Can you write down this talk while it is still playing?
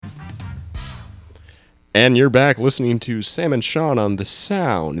And you're back listening to Sam and Sean on The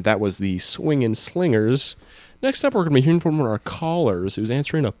Sound. That was the Swingin' Slingers. Next up, we're going to be hearing from one of our callers who's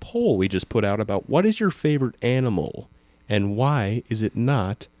answering a poll we just put out about what is your favorite animal and why is it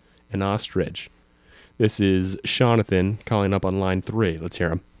not an ostrich? This is Jonathan calling up on line 3. Let's hear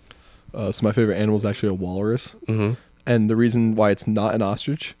him. So my favorite animal is actually a walrus. Mm-hmm. And the reason why it's not an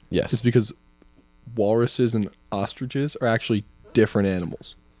ostrich Yes. is because walruses and ostriches are actually different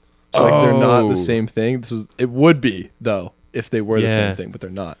animals. So they're not the same thing. It would be, though, if they were the same thing, but they're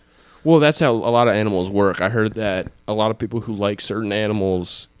not. Well, that's how a lot of animals work. I heard that a lot of people who like certain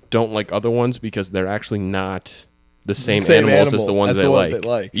animals don't like other ones because they're actually not the same animals as the ones they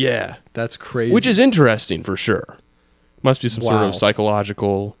like. Yeah. That's crazy. Which is interesting for sure. Must be some sort of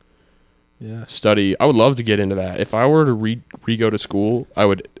psychological study. I would love to get into that. If I were to re-go to school, I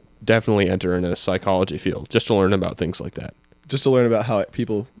would definitely enter in a psychology field just to learn about things like that. Just to learn about how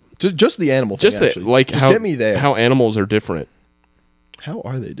people... Just the animal thing, actually. Just how, get me there. How animals are different. How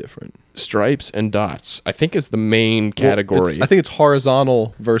are they different? Stripes and dots, I think, is the main category. I think it's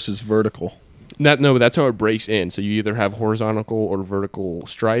horizontal versus vertical. No, that's how it breaks in. So you either have horizontal or vertical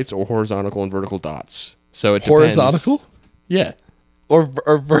stripes or horizontal and vertical dots. So it depends. Horizontal? Yeah. Or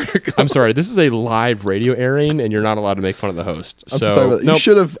vertical? I'm sorry. This is a live radio airing, and you're not allowed to make fun of the host. I'm sorry. You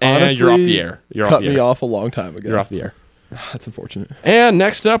should have honestly you're off the air. Cut me off a long time ago. You're off the air. That's unfortunate. And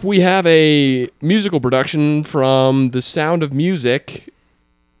next up, we have a musical production from The Sound of Music,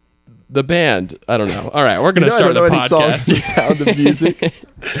 the band. I don't know. All right, we're going to start the podcast. The Sound of Music.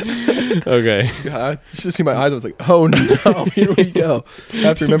 Okay. God, you should see my eyes. I was like, oh no, here we go. I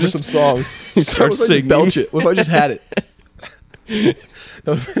have to remember some songs. Start singing. Belch it. What if I just had it? That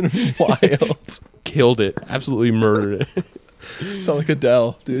would have been wild. Killed it. Absolutely murdered it. Sound like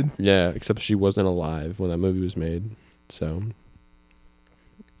Adele, dude. Yeah, except she wasn't alive when that movie was made. So,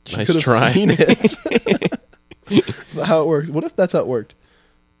 she nice could have try. seen it. That's not how it works. What if that's how it worked?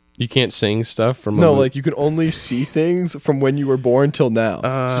 You can't sing stuff from like you can only see things from when you were born till now.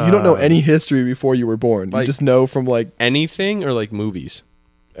 So you don't know any history before you were born. You just know from like anything or like movies,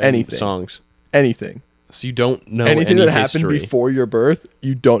 anything, songs, anything. So you don't know anything any that happened before your birth.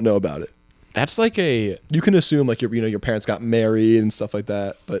 You don't know about it. That's like you can assume like your parents got married and stuff like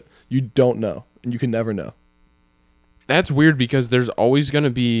that, but you don't know, and you can never know. That's weird because there's always going to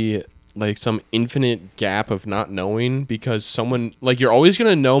be like some infinite gap of not knowing because someone like you're always going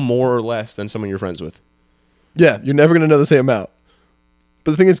to know more or less than someone you're friends with. Yeah, you're never going to know the same amount.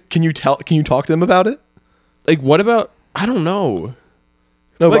 But the thing is, can you talk to them about it? Like what about I don't know.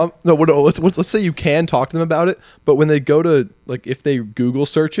 No, like, let's say you can talk to them about it, but when they go to like if they Google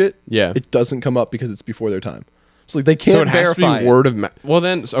search it, it doesn't come up because it's before their time. So like they can't verify. So it has to be word of mouth. Well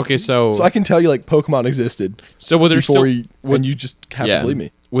then, okay, so I can tell you like Pokemon existed. So would there still when you just have to believe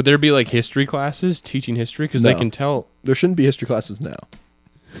me? Would there be like history classes teaching history because they can tell? There shouldn't be history classes now.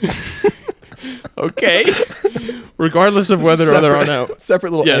 Okay. Regardless of whether they're on out.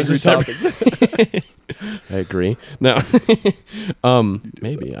 Separate little angry topic. I agree. No.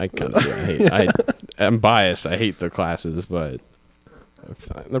 Maybe I kind of I'm biased. I hate the classes, but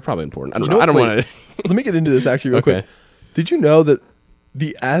they're probably important. I don't know. I don't want to. Let me get into this actually real quick. Did you know that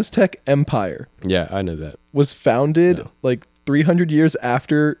the Aztec Empire? Yeah, I know that. Was founded like 300 years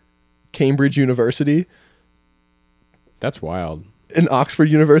after Cambridge University. That's wild. In Oxford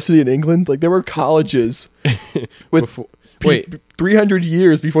University in England, like there were colleges with 300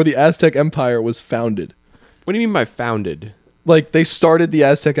 years before the Aztec Empire was founded. What do you mean by founded? Like they started the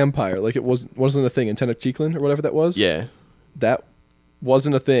Aztec Empire. Like it wasn't a thing in Tenochtitlan or whatever that was. Yeah, that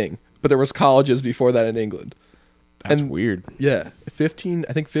wasn't a thing. But there was colleges before that in England. That's weird. Yeah,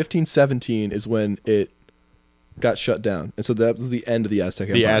 1517 is when it got shut down, and so that was the end of the Aztec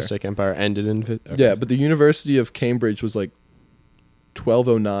Empire. The Aztec Empire ended in. Okay. Yeah, but the University of Cambridge was like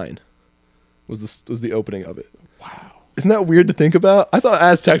 1209 was the opening of it. Wow. Isn't that weird to think about? I thought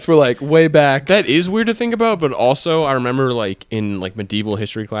Aztecs were like way back. That is weird to think about, but also I remember like in like medieval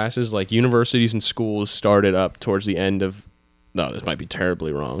history classes, like universities and schools started up towards the end of no, this might be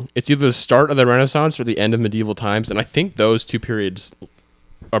terribly wrong. It's either the start of the Renaissance or the end of medieval times, and I think those two periods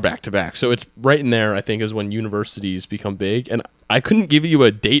are back to back. So it's right in there, I think, is when universities become big. And I couldn't give you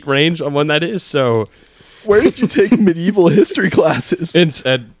a date range on when that is, so where did you take medieval history classes?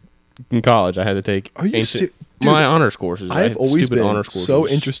 In college, I had to take ancient. Dude, my honors courses. I've always been so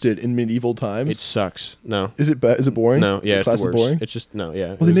interested in medieval times. It sucks. No. Is it boring? No. Yeah, the class it's the worst. Is boring? It's just no.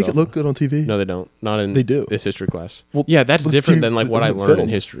 Yeah. Well, they make it look good on TV. No, they don't. Not in. They do. This history class. Well, yeah, that's different than like what I learned in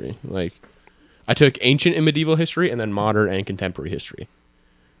history. Like, I took ancient and medieval history, and then modern and contemporary history.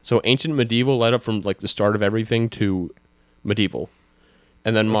 So ancient and medieval led up from like the start of everything to medieval,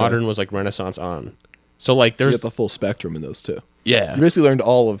 and then modern was like Renaissance on. So like you there's get the full spectrum in those two. Yeah. You basically learned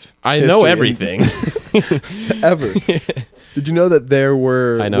all of I know everything. Ever. Did you know that there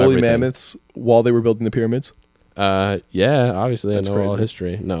were woolly everything. mammoths while they were building the pyramids? Yeah, obviously That's I know all crazy.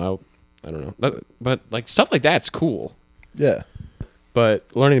 history. No, I don't know. But like stuff like that's cool. Yeah. But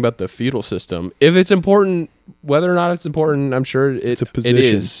learning about the feudal system, if it's important, whether or not it's important, I'm sure It's a position, it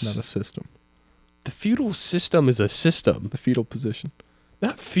is. not a system. The feudal system is a system. The fetal position.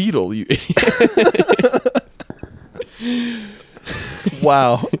 Not feudal, you idiot.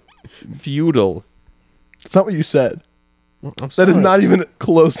 Wow. Feudal. That's not what you said. Well, I'm That is sorry. not even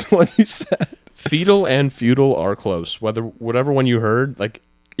close to what you said. Feudal and feudal are close. Whatever one you heard, like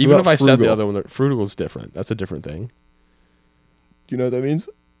even about if I said the frugal? other one, frugal is different. That's a different thing. Do you know what that means?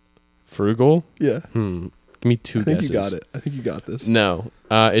 Frugal? Yeah. Give me two I think guesses. you got it. I think you got this. No.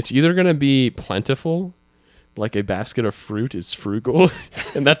 It's either gonna be plentiful, like a basket of fruit is frugal,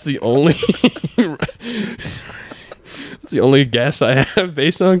 and that's the only that's the only guess I have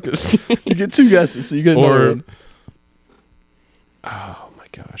based on. Cause You get two guesses, so you get another one. Oh my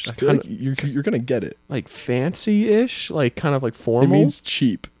gosh, I feel like you're gonna get it. like fancy-ish, like kind of like formal. It means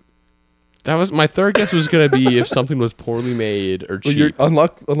cheap. That was my third guess was gonna be if something was poorly made or Well, you're cheap.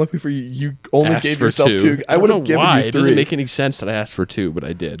 unluckily for you, you only Asked gave for yourself two. I would have given why. you It doesn't three. make any sense that I asked for two, but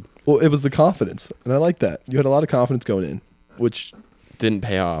I did. Well, it was the confidence, and I like that. You had a lot of confidence going in, which Didn't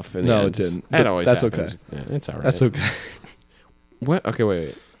pay off. In the No, end. it didn't. That But always that's happens. okay. Yeah, it's all right. that's okay. What? Okay,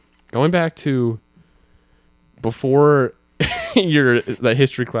 wait. Going back to before the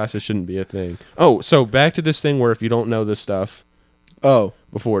history classes shouldn't be a thing. Oh, so back to this thing where if you don't know this stuff Oh,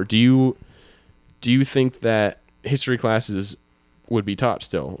 before, do you think that history classes would be taught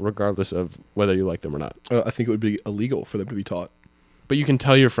still, regardless of whether you like them or not? I think it would be illegal for them to be taught. But you can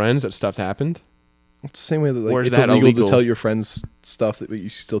tell your friends that stuff happened? It's the same way that Or is it's that illegal illegal? to tell your friends stuff that you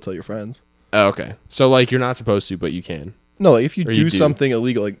still tell your friends. Oh, okay. So like you're not supposed to, but you can. No, like if you Or do you do. something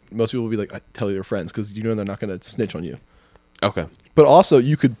illegal, like most people will be like, I tell your friends because you know they're not going to snitch on you. Okay. But also,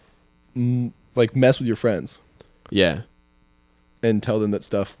 you could like mess with your friends Yeah. and tell them that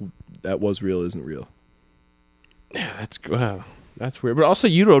stuff that was real isn't real. Yeah, that's weird. But also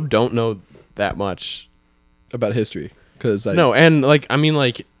you don't know that much. About history, because No, and like I mean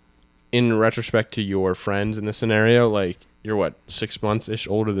like in retrospect to your friends in this scenario, like you're what 6 months ish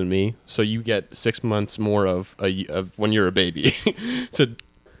older than me, so you get 6 months more of when you're a baby to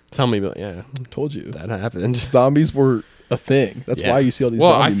tell me, like, yeah, told you that happened. zombies were a thing. That's Yeah. why you see all these.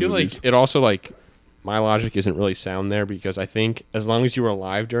 Well, zombie I feel movies. like it also like my logic isn't really sound there because I think as long as you were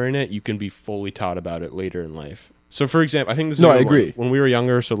alive during it, you can be fully taught about it later in life. So for example, I think this is No, a good I agree. one. When we were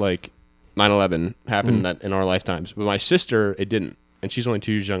younger, so like 9/11 happened Mm. that in our lifetimes, but my sister it didn't, and she's only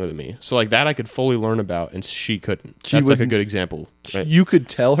 2 years younger than me. So like that I could fully learn about, and she couldn't. She That's like a wouldn't- good example, right? you could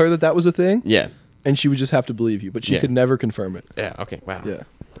tell her that was a thing, Yeah. and she would just have to believe you, but she Yeah. could never confirm it. Yeah. Okay. Wow. Yeah,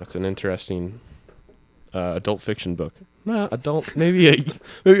 That's an interesting adult fiction book. No, adult maybe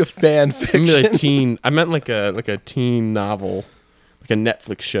maybe a fan maybe fiction. a teen. I meant like a teen novel, like a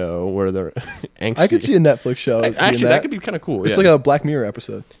Netflix show where they're angsty. I could see a Netflix show. being Actually, that could be kind of cool. It's yeah. like a Black Mirror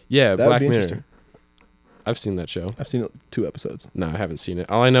episode. Yeah, That would Black be Mirror. interesting. I've seen that show. I've seen 2 episodes. No, I haven't seen it.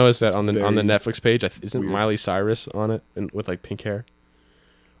 All I know is that It's on the very Netflix page, isn't weird. Miley Cyrus on it with like pink hair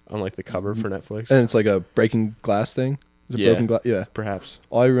on like the cover for Netflix? And it's like a breaking glass thing. Is it Yeah. broken glass? Yeah. Perhaps.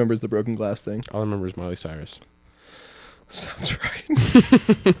 All I remember is the broken glass thing. All I remember is Miley Cyrus. Sounds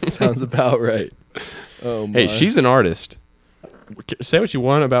right. Sounds about right. Oh my. Hey, she's an artist. Say what you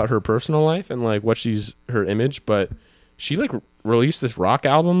want about her personal life and like what her image, but she like released this rock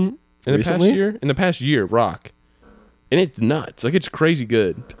album in the Recently? past year. In the past year, rock, and it's nuts. Like it's crazy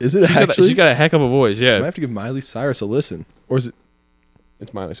good. Is it actually? She's got a heck of a voice. I Yeah, might have to give Miley Cyrus a listen. Or is it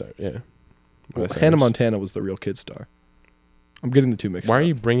it's Miley Cyrus. Yeah, well, Miley Hannah Cyrus. Montana was the real kid star? I'm getting the two mixed Why up. are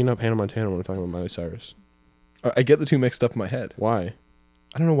you bringing up Hannah Montana when we're talking about Miley Cyrus? I get the two mixed up in my head. Why?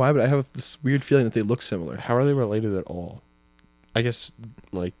 I don't know why, but I have this weird feeling that they look similar. How are they related at all? I guess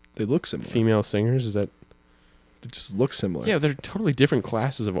like They look similar. female singers. Is that? They just look similar. Yeah, they're totally different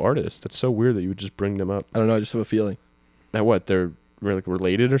classes of artists. That's so weird that you would just bring them up. I don't know. I just have a feeling. That what they're like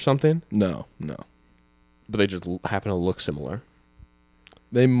related or something, No. but they just happen to look similar.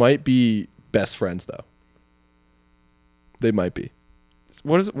 They might be best friends, though. They might be.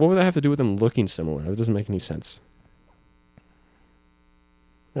 What would that have to do with them looking similar? That doesn't make any sense.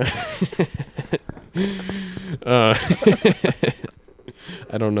 I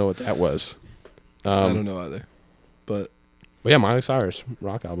don't know what that was. I don't know either. But yeah, Miley Cyrus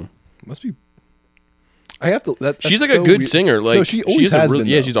rock album. must be. I have to. That's She's like so a good weird. singer. Like No, she always has a has really,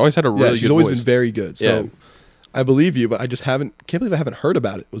 been, yeah, though. she's always had a really Yeah, good she's always voice. been very good. So Yeah. I believe you, but I just can't believe I haven't heard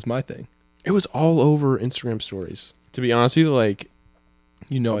about it. Was my thing. It was all over Instagram stories. To be honest with you, like,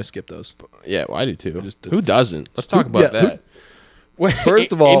 I skip those. Yeah, well, I do too. Who doesn't? Let's talk about that.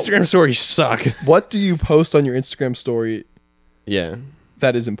 First of all, Instagram stories suck. What do you post on your Instagram story? Yeah,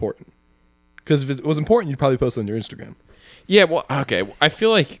 that is important. Because if it was important, you'd probably post it on your Instagram. Yeah, well, okay. I feel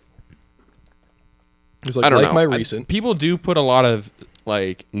like it's like, I don't know. My recent people do put a lot of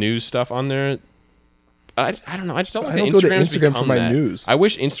like news stuff on there. I don't know. I just don't think Instagram for my news. I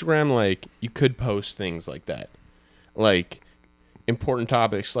wish Instagram, like, you could post things like that, like important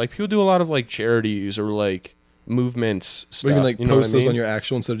topics. Like, people do a lot of like charities or like movements stuff. You can like post those on your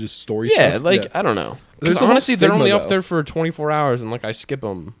actual instead of just story stuff. Yeah, like I don't know. Because honestly, they're only up there for 24 hours, and like I skip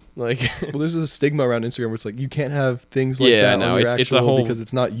them. Like, well, there's a stigma around Instagram where it's like you can't have things like that on your actual a whole, because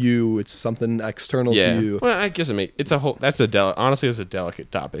it's not you. It's something external to you. Well, I guess it's a whole. That's honestly, it's a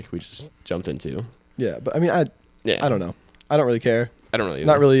delicate topic we just jumped into. Yeah, but I mean, I don't know. I don't really care. I don't really.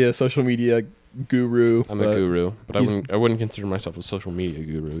 Not really a social media guru. I'm a guru, but I wouldn't consider myself a social media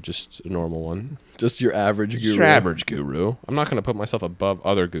guru. Just a normal one. Just your average guru. Your average guru. I'm not going to put myself above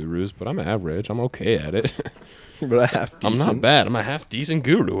other gurus, but I'm average. I'm okay at it. But a half decent. I'm not bad. I'm a half decent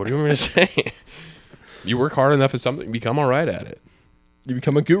guru. What do you want me to say? You work hard enough at something, you become all right at it. You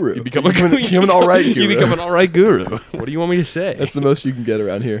become a guru. You become an all right guru. You become an all right guru. What do you want me to say? That's the most you can get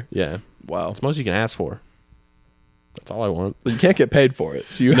around here. Yeah. Wow. It's the most you can ask for. That's all I want. But you can't get paid for it,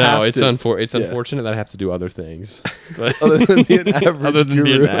 so you have to. It's unfortunate that I have to do other things. But other than be an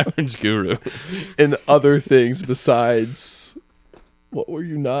average guru. And other things besides, what were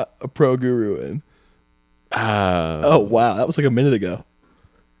you not a pro guru in? Oh, wow. That was like a minute ago.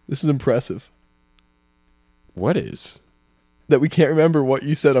 This is impressive. What is? That we can't remember what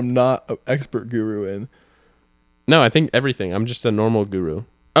you said I'm not an expert guru in. No, I think everything. I'm just a normal guru.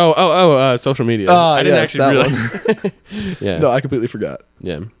 Social media. I didn't actually realize. Yeah. No, I completely forgot.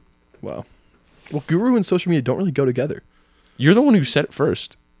 Yeah. Wow. Well, guru and social media don't really go together. You're the one who said it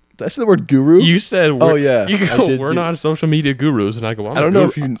first. Did I say the word guru? You said, yeah. You go, we're not social media gurus. And I go, I don't know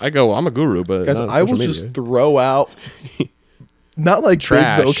if you. I go, I'm a guru, but. Guys, I will just throw out, not like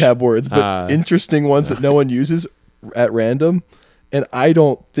trash. Big vocab words, but interesting ones that no one uses at random. And I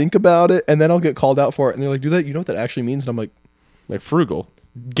don't think about it. And then I'll get called out for it. And they're like, do that? You know what that actually means? And I'm like frugal.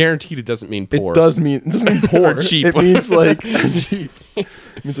 Guaranteed it doesn't mean poor. It doesn't mean poor. Or cheap. It means like cheap.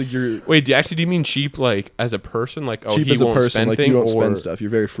 It means like you're. Wait, do you mean cheap like as a person? Like, cheap he as a won't person, spend like you don't spend stuff. You're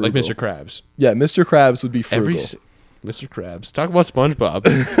very frugal. Like Mr. Krabs. Yeah, Mr. Krabs would be frugal. Mr. Krabs. Talk about SpongeBob.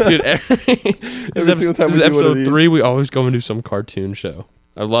 Dude, every single time this is episode 3, we always go and do some cartoon show.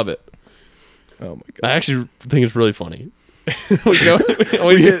 I love it. Oh my god. I actually think it's really funny. we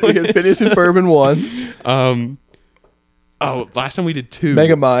hit Phineas and Ferb in 1. Last time we did 2.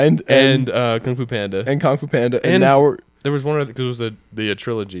 Megamind and Kung Fu Panda. And now there was one other, because it was the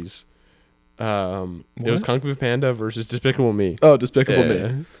trilogies. It was Kung Fu Panda versus Despicable Me. Oh, Despicable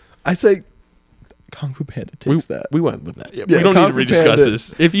Me. I say Kung Fu Panda takes that. We went with that. Yeah, we don't need to rediscuss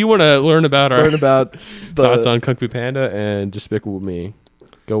this. If you want to learn about the thoughts on Kung Fu Panda and Despicable Me,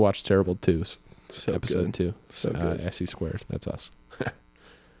 go watch Terrible 2's. So episode good. 2. So good. SE Squared. That's us.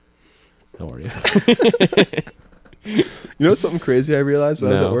 How are you? You know something crazy I realized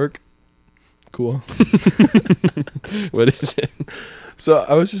when I was at work? Cool. What is it? So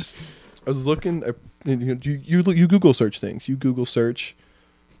I was looking. You Google search things. You Google search.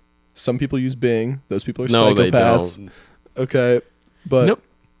 Some people use Bing. Those people are psychopaths. They don't. Okay, but nope.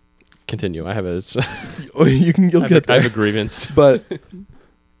 Continue. I have a. You'll get there. I have a grievance. But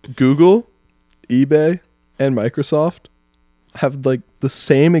Google, eBay, and Microsoft have like the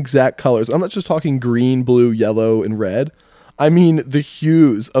same exact colors. I'm not just talking green, blue, yellow, and red. I mean the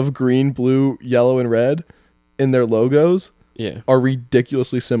hues of green, blue, yellow, and red in their logos are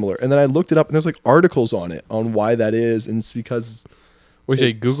ridiculously similar. And then I looked it up, and there's like articles on it on why that is, and it's because we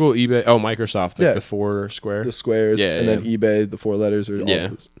say Google, eBay, Microsoft, like the 4 square, the squares, then eBay, the 4 letters, or all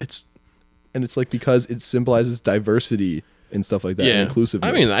those. It's like because it symbolizes diversity and stuff like that, and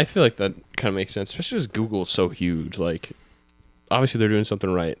inclusiveness. I mean, I feel like that kind of makes sense, especially because Google is so huge. Like, obviously they're doing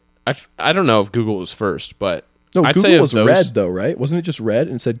something right. I don't know if Google was first, but no, I'd Google was red though, right? Wasn't it just red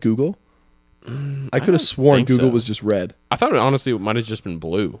and said Google? I could have sworn Google was just red. I thought honestly it might have just been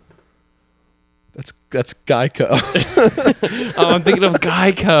blue. That's Geico. I'm thinking of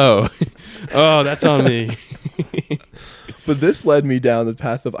Geico. Oh, that's on me. But this led me down the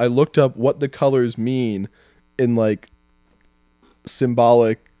path of I looked up what the colors mean in like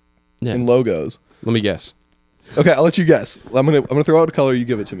symbolic in logos. Let me guess. Okay, I'll let you guess. I'm gonna throw out a color. You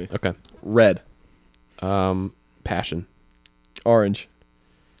give it to me. Okay. Red. Passion. Orange.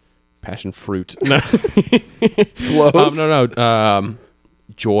 Passion fruit. No. Close. No.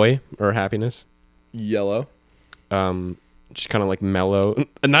 joy or happiness. Yellow. Just kind of like mellow,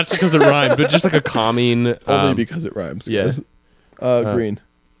 and not just because it rhymed, but just like a calming. Only because it rhymes. Yeah. Guys. Green.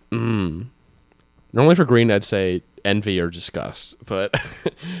 Normally for green, I'd say envy or disgust, but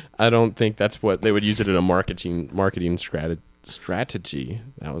I don't think that's what they would use it in a marketing strategy.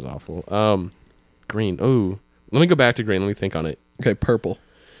 That was awful. Green. Oh, let me go back to green. Let me think on it. Okay, purple.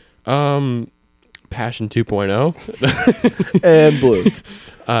 Passion 2.0 and blue.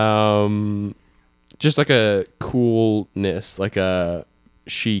 Just like a coolness, like a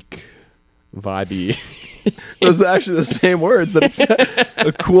chic, vibey. Those are actually the same words. That it's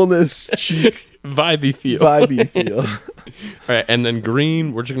a coolness, chic, vibey feel. vibey feel. All right, and then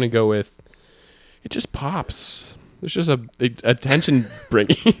green, we're just gonna go with. It just pops. It's just a attention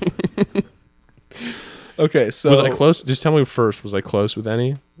bringing. Okay, so Was I close? Just tell me first. Was I close with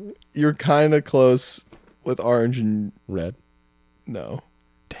any? You're kind of close with orange and Red. no.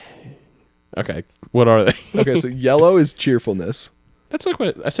 Okay, what are they? Okay, so yellow is cheerfulness. That's like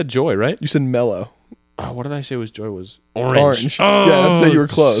what I said. Joy, right? You said mellow. Oh, what did I say? Was joy was orange? Orange. Oh, Yeah, I said you were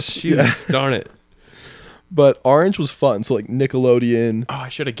close. Jeez, Yeah. darn it. But orange was fun. So like Nickelodeon. Oh, I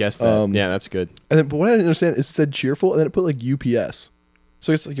should have guessed that. Yeah, that's good. And then, but what I didn't understand is it said cheerful and then it put like UPS.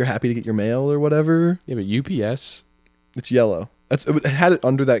 So it's like you're happy to get your mail or whatever. Yeah, but UPS. It's yellow. It had it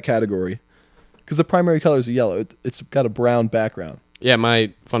under that category. Because the primary colors are yellow. It's got a brown background. Yeah,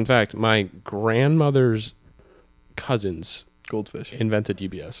 fun fact, my grandmother's cousins Goldfish. invented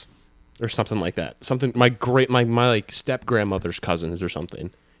UBS or something like that. Something my like step grandmother's cousins or something,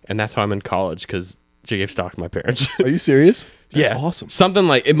 and that's how I'm in college because she gave stock to my parents. Are you serious? That's yeah, awesome. Something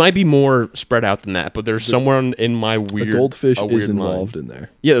like it might be more spread out than that, but there's somewhere in my weird The goldfish a is weird involved line. in there.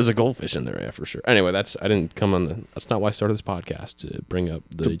 Yeah, there's a goldfish in there, yeah, for sure. Anyway, that's not why I started this podcast to bring up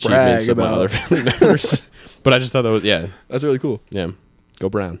the To achievements brag of my about. other family members. But I just thought that was That's really cool. yeah. Go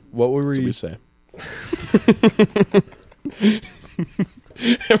Brown. What were That's what we? we say.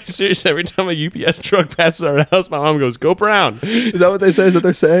 Seriously, every time a UPS truck passes our house, my mom goes, "Go Brown." Is that what they say? Is that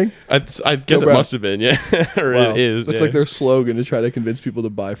they're saying? I guess it Brown. must have been, yeah, or Wow. it is. That's yeah. like their slogan to try to convince people to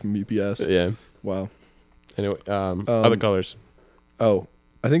buy from UPS. Yeah. Wow. Anyway, other colors. Oh,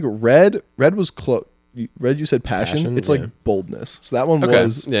 I think red. Red was close. Red, you said passion. It's yeah. like boldness. So that one Okay.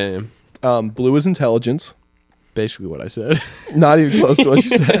 was. Yeah. Blue is intelligence. Basically what I said. Not even close to what you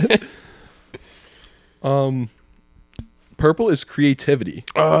said. Purple is creativity.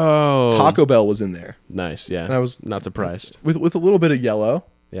 Oh. Taco Bell was in there, Nice. Yeah. and I was not surprised. with a little bit of yellow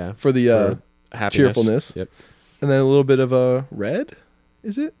Yeah. for the For happiness. cheerfulness. Yep. and then a little bit of a red.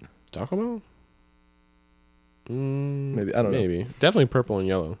 Is it? Taco Bell. Maybe, I don't know. Maybe definitely purple and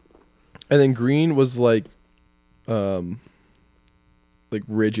yellow. And then green was like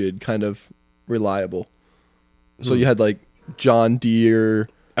rigid, kind of reliable. So you had like John Deere,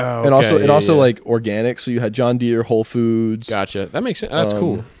 Oh, and also like organic. So you had John Deere, Whole Foods. Gotcha. That makes sense. That's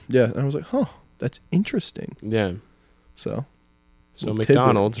cool. Yeah, and I was like, huh, that's interesting. Yeah. So So little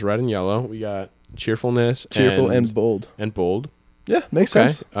McDonald's, red and yellow. We got cheerfulness, cheerful and bold. and bold. Yeah, makes Okay.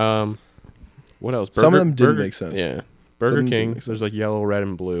 sense. What else? Some of them didn't make sense. Yeah. Some Burger of them didn't King. make There's like yellow, red,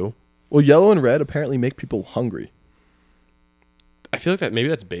 and blue. Well, yellow and red apparently make people hungry. I feel like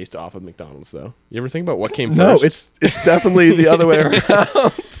that's based off of McDonald's though. You ever think about what came No, first? it's definitely the other way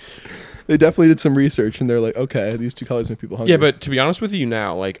around. They definitely did some research and they're like, okay, these two colors make people hungry. Yeah, but to be honest with you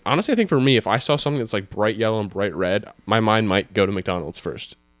now, like honestly, I think for me, if I saw something that's like bright yellow and bright red, my mind might go to McDonald's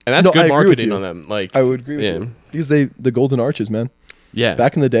first, and that's No, I good agree with marketing you. on them. Like, I would agree with Yeah. you because the golden arches, man. yeah,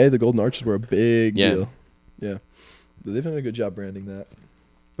 Back in the day, the golden arches were a big Yeah. deal. Yeah, but they've done a good job branding that.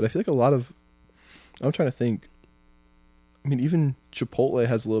 But I feel like a lot of, I'm trying to think. I mean, even Chipotle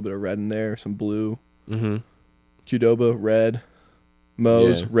has a little bit of red in there, some blue. mm-hmm. Qdoba red,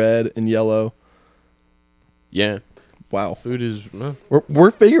 Moe's Yeah. red and yellow. Yeah. Wow, Food is. we're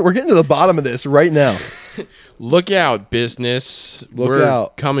getting to the bottom of this right now. Look out, business! Look We're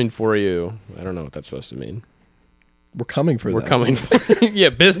out. coming for you. I don't know what that's supposed to mean. We're coming for We're that. coming. Yeah,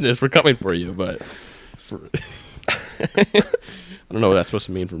 business. We're coming for you, but I don't know what that's supposed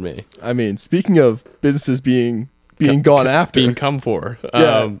to mean for me. I mean, speaking of businesses being gone after, Being come for.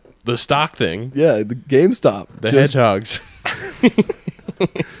 Yeah. The stock thing. yeah, the GameStop, The just- hedgehogs.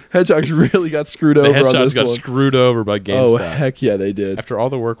 Hedgehogs really got screwed The over on hedgehogs this got one. screwed over by Oh GameStop. heck yeah, they did. After all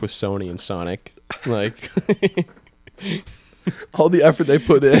the work with Sony and Sonic, like All the effort they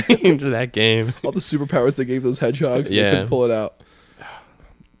put in, into that game. all the superpowers they gave those hedgehogs, they Yeah. couldn't pull it out.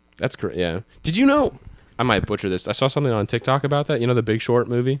 That's great. Yeah. Did you know? I might butcher this. I saw something on TikTok about that. You know the Big Short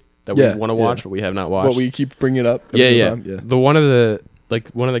movie that Yeah, we want to yeah. watch, but we have not watched. But we keep bringing it up. every yeah. time. Yeah. The one of the like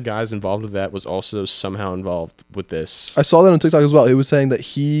one of the guys involved with that was also somehow involved with this. I saw that on TikTok as well. It was saying that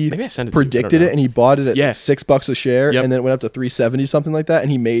he Maybe I sent it to you, I don't predicted know. it and he bought it at Yeah. $6 a share, Yep. and then it went up to 370, something like that, and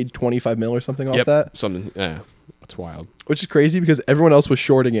he made 25 mil or something off that, Something. Yeah, that's wild. which is crazy because everyone else was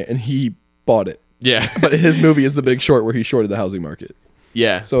shorting it and he bought it. Yeah, But his movie is The Big Short, where he shorted the housing market.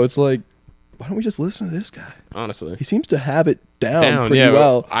 yeah. So it's like, why don't we just listen to this guy? Honestly, He seems to have it down pretty yeah.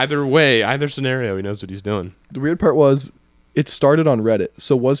 well. Either way, either scenario, he knows what he's doing. The weird part was it started on Reddit.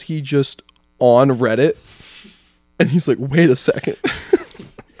 So was he just on Reddit? And he's like, wait a second.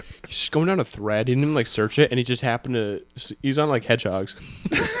 He's just going down a thread. He didn't even like search it, and he just happened to. He's on like hedgehogs.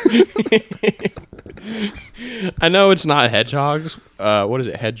 I know it's not hedgehogs. What is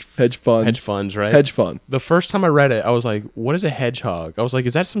it? Hedge funds. Hedge funds, right? Hedge fund. The first time I read it, I was like, "What is a hedgehog?" I was like,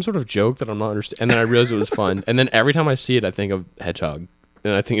 "Is that some sort of joke that I'm not understanding?" And then I realized it was fun. And then every time I see it, I think of hedgehog,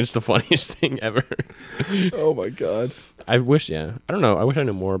 and I think it's the funniest thing ever. Oh my God. I wish, yeah, I don't know. I wish I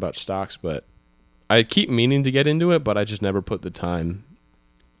knew more about stocks, but I keep meaning to get into it, but I just never put the time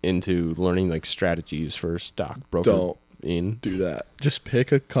into learning like strategies for stock broker. Don't In do that. Just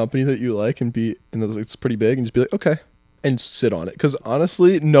pick a company that you like and it's pretty big and just be like, okay, and sit on it. Because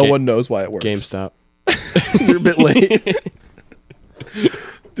honestly, no one knows why it works. GameStop. You're a bit late.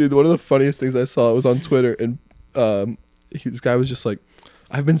 Dude, one of the funniest things I saw was on Twitter, and this guy was just like,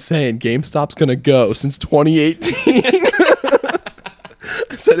 I've been saying GameStop's going to go since 2018.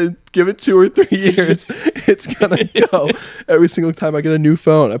 I said, give it 2 or 3 years. It's going to go. Every single time I get a new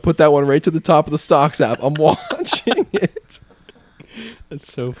phone, I put that one right to the top of the stocks app. I'm watching it. That's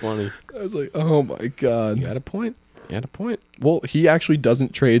so funny. I was like, oh my God. You had a point. You had a point. Well, he actually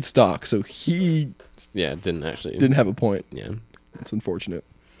doesn't trade stock, so he Yeah, it didn't actually. didn't have a point. Yeah, It's unfortunate.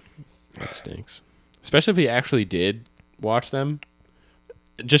 that stinks. Especially if he actually did watch them.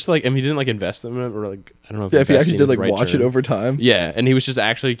 Just like, he didn't like invest in them or like, I don't know. Yeah, if he actually investing did is the like right watch term. it over time. Yeah, and he was just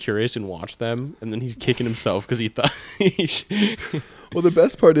actually curious and watched them, and then he's kicking himself because he thought. Well, the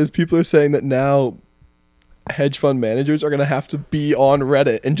best part is people are saying that now hedge fund managers are going to have to be on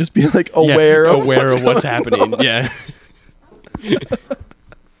Reddit and just be like aware of what's happening. Yeah.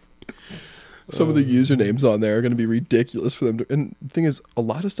 Some of the usernames on there are going to be ridiculous for them to, and the thing is, a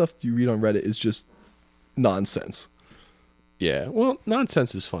lot of stuff you read on Reddit is just nonsense. Yeah. Well,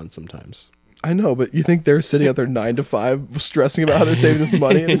 nonsense is fun sometimes. I know, but you think they're sitting at their 9 to 5 stressing about how they're saving this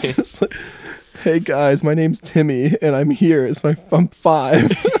money, and it's just like, hey guys, my name's Timmy and I'm here. I'm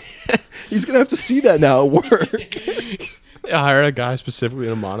 5. He's gonna have to see that now at work. I hired a guy specifically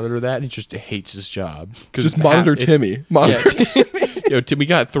to monitor that, and he just hates his job. Just monitor Timmy. Monitor Timmy. Yo, Tim, we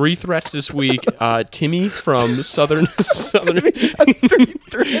got 3 threats this week. Timmy from Southern. Timmy had 3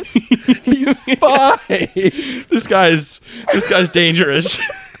 threats. He's 5. This guy's dangerous.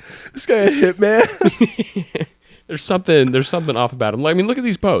 This guy a hitman. There's something off about him. Like, I mean, look at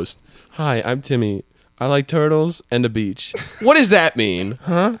these posts. Hi, I'm Timmy. I like turtles and a beach. What does that mean?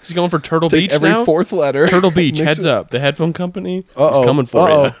 Huh? He's going for Turtle Take Beach every now? 4th letter. Turtle Beach, Mix heads it. up. The headphone company Uh-oh. is coming for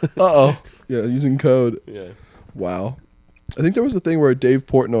Uh-oh. Yeah, using code. you. Yeah. Wow. I think there was a thing where Dave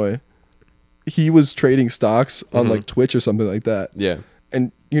Portnoy, he was trading stocks on like Twitch or something like that. Yeah.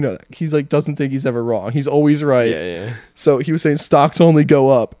 And you know, he's like doesn't think he's ever wrong. He's always right. Yeah. So he was saying stocks only go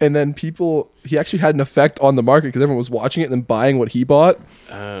up, and then he actually had an effect on the market because everyone was watching it and then buying what he bought,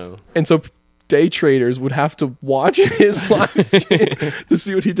 Oh. and so day traders would have to watch his live stream to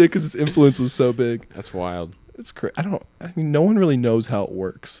see what he did because his influence was so big. That's wild. It's crazy. I mean, no one really knows how it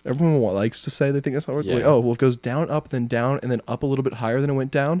works. Everyone likes to say they think that's how it works. Yeah. Like, oh, well, it goes down, up, then down, and then up a little bit higher than it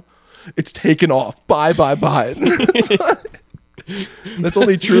went down. It's taken off. Buy. That's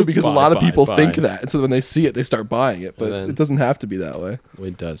only true because a lot of people think that. And so when they see it, they start buying it. But then- it doesn't have to be that way. Well,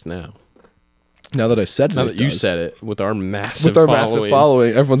 it does now. Now that I said it, Now it that you does. said it, with our massive massive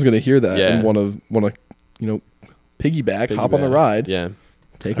following, everyone's going to hear that Yeah. and want to, piggyback, hop on the Piggyback. ride. Yeah.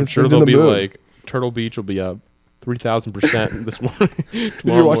 Take I'm them sure to they'll the be moon. like, Turtle Beach will be up 3,000% this morning.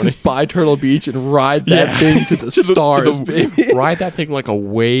 You watch this buy Turtle Beach and ride that thing to the stars, baby. Ride that thing like a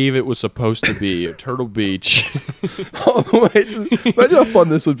wave it was supposed to be. Turtle Beach. All the way to, imagine how fun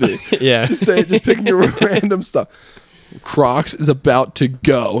this would be. Yeah. Just picking your random stuff. Crocs is about to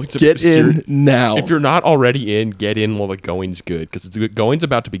go. Get ser- in now. If you're not already in, get in while the going's good, because the going's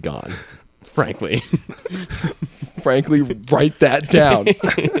about to be gone. Frankly. Frankly, write that down.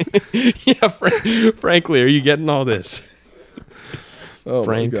 Yeah, frankly, are you getting all this? Oh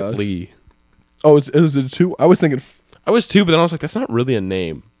Frank my gosh. Lee. Oh, it was a 2. I was thinking I was 2, but then I was like, that's not really a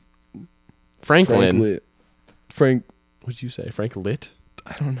name. Franklin. Frank. What did you say? Frank Lit?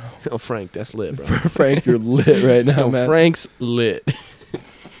 I don't know. Oh, Frank, that's lit, bro. Frank, you're lit right now, No, man. Frank's lit.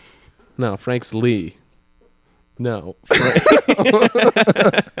 No, Frank's Lee. No.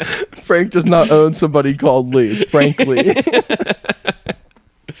 Frank does not own somebody called Lee. It's Frank Lee.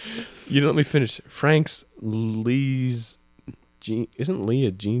 You didn't let me finish. Lee's jean. Isn't Lee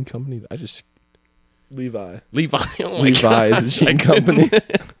a jean company? Levi. Levi. Oh my Levi God. is a jean company.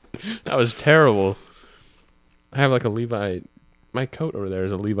 That was terrible. I have like a Levi. My coat over there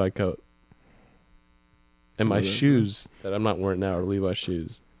is a Levi coat. And my shoes that I'm not wearing now are Levi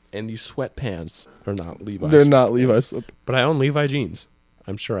shoes. And these sweatpants are not Levi. They're not Levi's. But I own Levi jeans.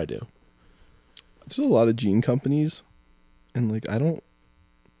 I'm sure I do. There's a lot of jean companies, and like how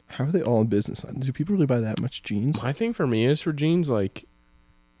are they all in business? Do people really buy that much jeans? My thing for me is for jeans, like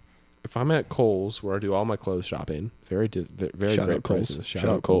if I'm at Kohl's where I do all my clothes shopping, very Shout great out Kohl's. prices. Shout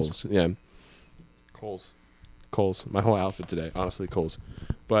out Kohl's. Yeah. Kohl's. My whole outfit today, honestly, Kohl's.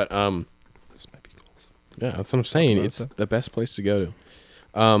 But This might be Kohl's. yeah, that's what I'm saying. It's that. the best place to go to.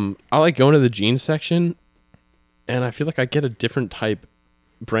 I like going to the jeans section, and I feel like I get a different type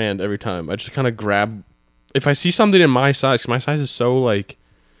brand every time. I just kind of grab if I see something in my size, 'cause my size is so like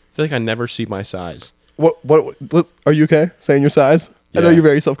I feel like I never see my size. What are you okay saying your size? I know Yeah. you're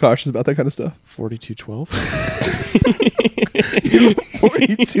very self-conscious about that kind of stuff. 4212.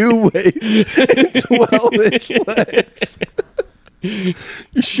 42 waist and 12-inch legs.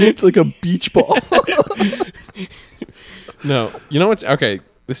 You're shaped like a beach ball. No, you know what's okay?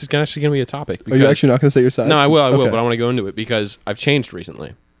 This is actually gonna be a topic. Are you actually not going to say your size? No, I will, Okay. but I want to go into it because I've changed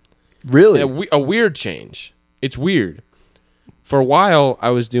recently. Really? A weird change. It's weird. For a while, I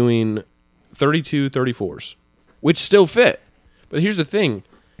was doing 32 34s, which still fit. But here's the thing.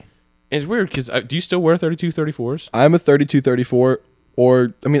 It's weird because do you still wear 32 34s? I'm a 32, 34,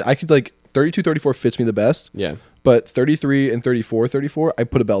 or I mean, I could like 32, 34 fits me the best, Yeah. but 33 and 34, 34, I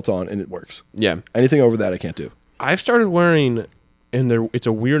put a belt on and it works. Yeah. Anything over that, I can't do. I've started wearing, and it's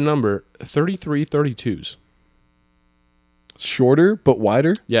a weird number, 33 32s. Shorter but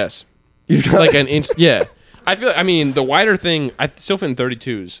wider. Yes. You've got Like an inch. Yeah. I mean, the wider thing, I still fit in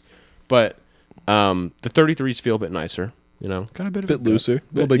 32s, but the 33s feel a bit nicer. You know, got a bit of bit looser, a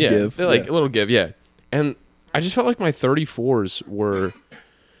little bit yeah, give. feel like Yeah. a little give, yeah. And I just felt like my 34s were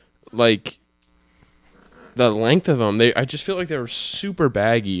like the length of them. I just feel like they were super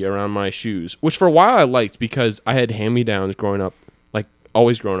baggy around my shoes, which for a while I liked because I had hand-me-downs growing up, like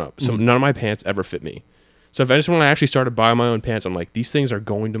always growing up. So none of my pants ever fit me. So eventually when I actually started buying my own pants, I'm like, these things are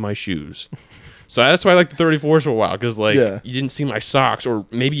going to my shoes. So that's why I liked the 34s for a while because like Yeah. you didn't see my socks or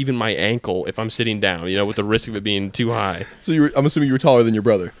maybe even my ankle if I'm sitting down, you know, with the risk of it being too high. So I'm assuming you were taller than your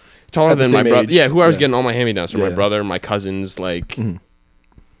brother. Taller At the than my same brother. age. Yeah, who I was Yeah. getting all my hand-me-downs from. Yeah. My brother, my cousins, like,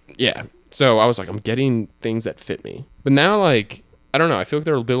 yeah. So I was like, I'm getting things that fit me. But now, like, I don't know. I feel like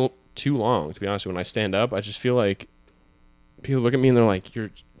they're a bit too long, to be honest. When I stand up, I just feel like people look at me and they're like,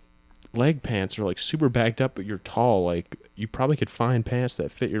 your leg pants are, like, super bagged up, but you're tall. Like, you probably could find pants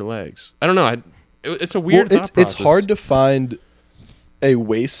that fit your legs. I don't know. It's a weird thought It's process. hard to find a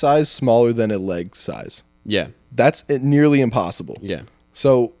waist size smaller than a leg size. Yeah. That's nearly impossible. Yeah.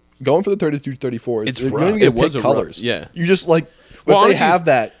 So going for the 32, 34s, It's you rough. don't even get It to was pick a rough- colors. yeah. You just like, Well, if honestly- they have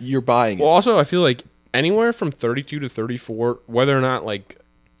that, you're buying it. Well, also, I feel like anywhere from 32 to 34, whether or not like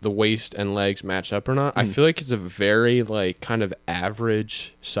the waist and legs match up or not, I feel like it's a very like kind of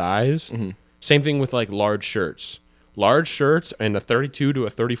average size. Same thing with like large shirts. Large shirts and a 32 to a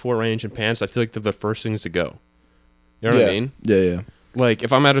 34 range in pants, I feel like they're the first things to go. You know what I mean? Yeah. Like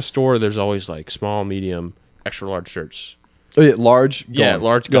if I'm at a store, there's always like small, medium, extra large shirts. Oh yeah, large. Yeah, gone.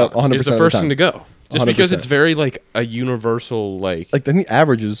 large Yep, gone. 100% It's the of first time. thing to go. Just because 100%. it's very like a universal like Like I think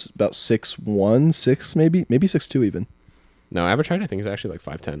average is about 6'1", 6 maybe 6'2" even. no, average height I think is actually like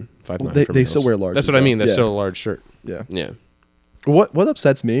 5'10", 5'9". Well, they for still males. wear large That's as what I well. mean. That's Yeah. still a large shirt. Yeah. Yeah. What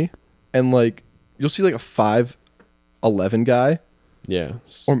upsets me, and like you'll see like a 5'11" guy, Yeah.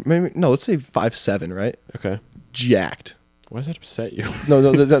 or maybe no, let's say 5'7", right? Okay. Jacked. Why does that upset you? No,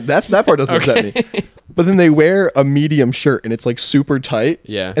 that part doesn't upset me. But then they wear a medium shirt and it's like super tight.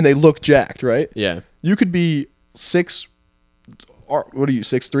 Yeah. And they look jacked, right? Yeah. You could be 6. Or what are you?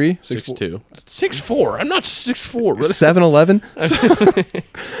 6'3", 6'2". 6'4". I'm not 6'4".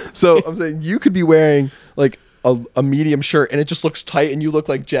 7'11". So I'm saying you could be wearing like a medium shirt and it just looks tight and you look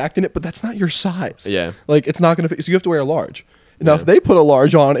like jacked in it, but that's not your size. Yeah. Like it's not gonna fit. So you have to wear a large. Now, if they put a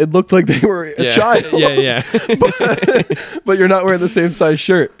large on, it looked like they were a Yeah. child. Yeah. But you're not wearing the same size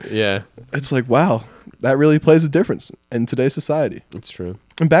shirt. Yeah. It's like, wow, that really plays a difference in today's society. It's true.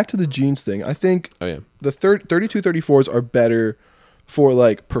 And back to the jeans thing, I think Oh yeah. the 32, 34s are better for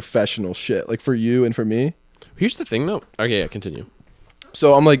like professional shit, like for you and for me. Here's the thing though. Okay, yeah, continue.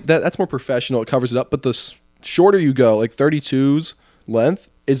 So I'm like, that's more professional. It covers it up. But the shorter you go, like 32's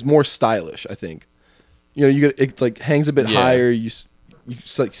length, is more stylish, I think. You know, you get it like hangs a bit Yeah. higher. You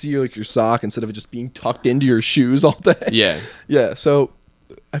like see like your sock instead of it just being tucked into your shoes all day. Yeah. Yeah. So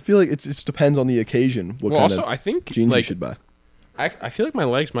I feel like it just depends on the occasion. What Well, kind also of I think jeans you like should buy? I feel like my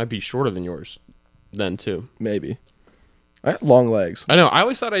legs might be shorter than yours, then too. Maybe. I have long legs. I know. I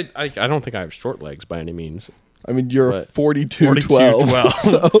always thought I don't think I have short legs by any means. I mean, you're But 42-12. 42-12.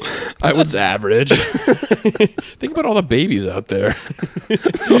 So I would That's average. Think about all the babies out there.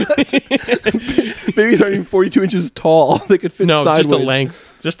 babies aren't even 42 inches tall. They could fit No, sideways. just the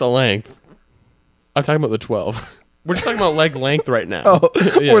length. Just the length. I'm talking about the 12. We're just talking about leg length right now. Oh,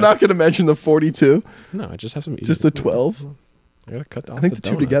 Yeah. we're not going to mention the 42. No, I just have some. Just the 12. I gotta cut off. I think the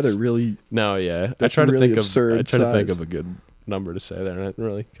two donuts. together really. No, yeah. That's I try to really think absurd of. I try to think size. of a good number to say there, and it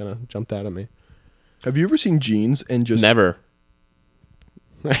really kind of jumped out at me. Have you ever seen jeans and just? Never.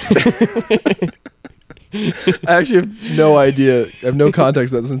 I actually have no idea. I have no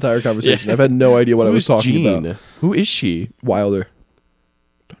context of this entire conversation. Yeah. I've had no idea what I Who was is talking Jean? about. Who is she? Wilder.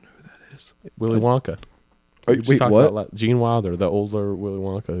 Willy Wonka. Oh, We just wait, talked what? about Gene Wilder, the older Willy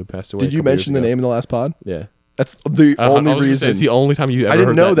Wonka who passed away. Did you mention the name in the last pod? Yeah. That's the I was only gonna say, reason. it's the only time you ever I didn't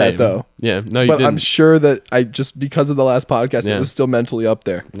heard know that name. though. Yeah. No, you But didn't. I'm sure that I just because of the last podcast, Yeah. it was still mentally up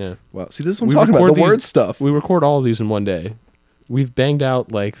there. Yeah. Wow. See, this is what I'm We talking about. record The word these- stuff. We record all of these in one day. We've banged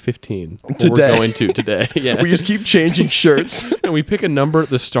out like 15. What Today. We're going to today. Yeah. We just keep changing shirts. And we pick a number at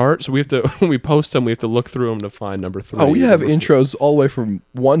the start, so we have to when we post them, we have to look through them to find number 3. Oh, we have number intros all the way from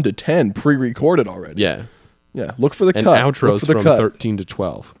 1 to 10 pre-recorded already. Yeah. Yeah. Look for the And cut. Look outros for the from cut. 13 to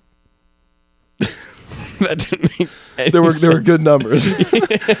 12. That didn't make any There were sense. good numbers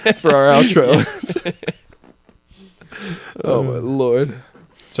for our outro. Oh my lord.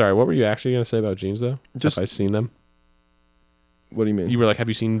 Sorry, what were you actually going to say about jeans though? Just- have I seen them? What do you mean? You were like, have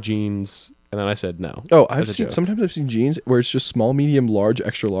you seen jeans? And then I said no. Oh, As a joke. sometimes I've seen jeans where it's just small, medium, large,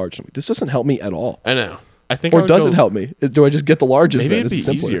 extra large. I'm like, this doesn't help me at all. I know. I think Or I would does go- it help me? Do I just get the largest Maybe then? it'd Is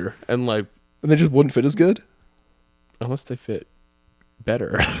be it simpler? easier. And like, And they just wouldn't fit as good? unless they fit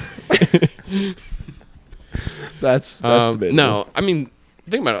better. That's debatable. No, I mean,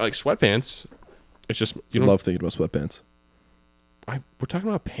 think about it. Like sweatpants, it's just I you don't. love thinking about sweatpants. We're talking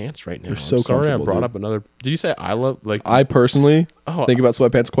about pants right now. They're so I'm sorry, I comfortable, brought dude. up another. Did you say I love like? I personally oh, think about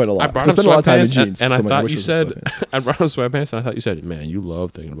sweatpants quite a I lot. brought 'cause I up spend a lot of time in sweatpants, jeans. and so I I'm like, thought wish you it was said sweatpants. I brought up sweatpants, and I thought you said, "Man, you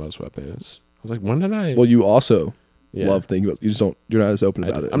love thinking about sweatpants." I was like, "When did I?" Well, you also yeah. love thinking about. You just don't. You're not as open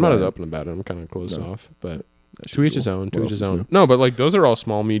about it. I'm as not I as am. open about it. I'm kind of closed No. off, but That's to each cool. his own. What To each else his is own. new? No, but like those are all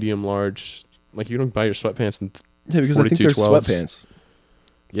small, medium, large. Like you don't buy your sweatpants and Yeah, because I think they're 42-12s. sweatpants.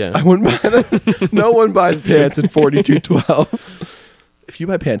 yeah. I wouldn't buy them. No one buys pants in 4212s. If you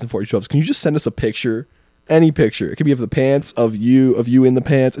buy pants in 4212s, can you just send us a picture? Any picture. It could be of the pants, of you in the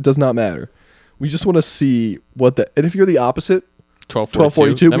pants. It does not matter. We just want to see what the. And if you're the opposite,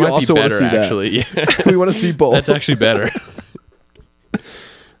 1242. 1242, That we might be also wanna better, see that. actually. Yeah. we want to see both. That's actually better.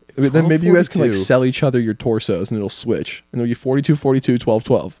 I mean, then maybe you guys can like 1242. sell each other your torsos and it'll switch. And it'll be 42, 42, 12,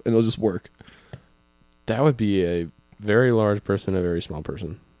 12. And it'll just work. That would be a very large person, a very small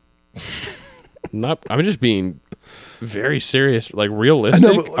person. I'm just being very serious, like realistic.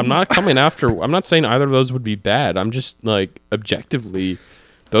 I know, but- I'm not coming after. I'm not saying either of those would be bad. I'm just like objectively,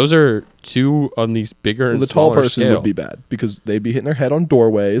 those are two on these bigger Well, and the tall smaller person scale. would be bad because they'd be hitting their head on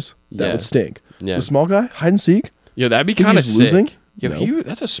doorways. That Yeah. would stink. Yeah, The small guy, hide and seek, yeah, that'd be think kind of he's losing? sick. Yeah, No.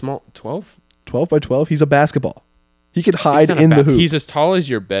 that's a small 12. 12 by 12. He's a basketball. He could hide He's not a in the bat- hoop. He's as tall as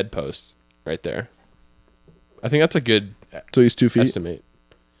your bedpost, right there. I think that's a good So he's 2 feet. estimate.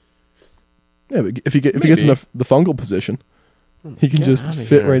 Yeah, but if he gets in Maybe. the fungal position, he can Get just outta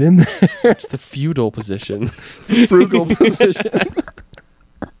fit here. right in there. It's the feudal position. Frugal position.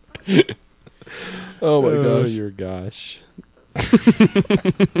 Oh my gosh, your gosh.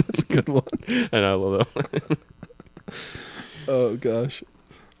 that's a good one. I know, I love that. Oh gosh.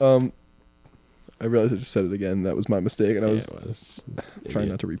 I realized I just said it again. That was my mistake, and I was trying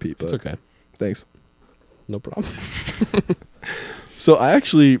not to repeat. But It's okay. thanks. No problem. So I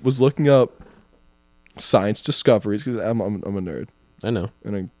actually was looking up science discoveries because I'm a nerd, I know.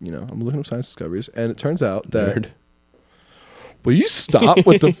 and I'm looking up science discoveries, and it turns out that. Nerd. Will you stop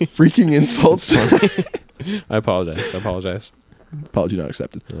with the freaking insults? I apologize. Apology not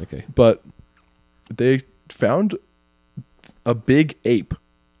accepted. Okay. But they found a big ape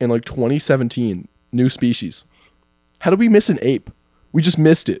in like 2017, new species. How did we miss an ape? We just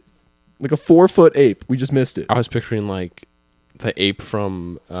missed it. Like a 4-foot ape. We just missed it. I was picturing like the ape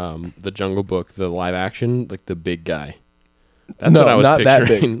from the Jungle Book, the live action, like the big guy. That's no, what I was not that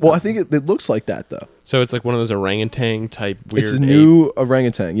picturing. big. Well, I think it looks like that though. So it's like one of those orangutan type weird. It's a new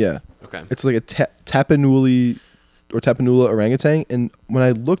orangutan. Yeah, ape. Okay. it's like a tapanuli or tapanula orangutan. And when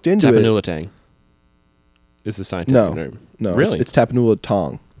I looked into it, Tapanula Tang. Is the scientific No, name? no, Really? it's Tapanula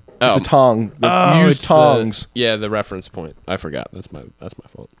tong. Oh. It's a tong. They Oh, use it's tongs. Yeah, the reference point. I forgot. That's my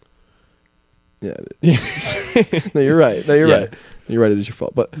fault. Yeah. No, you're right. No, you're Yeah. right. You're right. It is your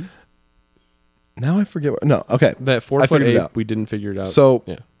fault. But now I forget. No. Okay. That 4 I foot figured it ape, out. we didn't figure it out. So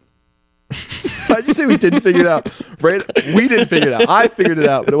yeah. why'd you say we didn't figure it out? Right? We didn't figure it out. I figured it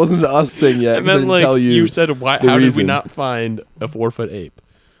out, but it wasn't an us thing yet. And 'cause I then didn't like tell you. you said, why? the How did we reason. not find a 4 foot ape?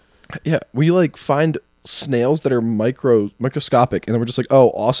 Yeah, we like find snails that are microscopic, and then we're just like, oh,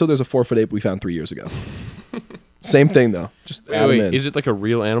 also there's a 4 foot ape we found 3 years ago. Same thing though. Just add them in. Is it like a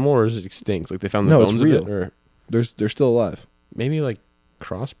real animal or is it extinct? Like they found the No, it's bones real. of it, or They're still alive. maybe like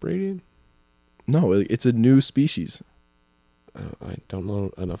crossbreeding? No, it's a new species. I don't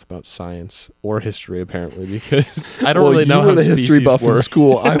know enough about science or history apparently because I don't Well, really know you how were the history species buff in work.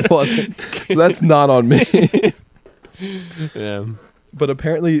 school. I wasn't. So that's not on me. Yeah. But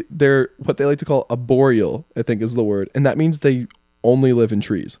apparently they're what they like to call arboreal, I think is the word. And that means they only live in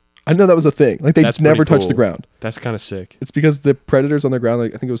trees. I know that was a thing. Like they That's never pretty touch the cool. ground. That's kind of sick. It's because the predators on the ground,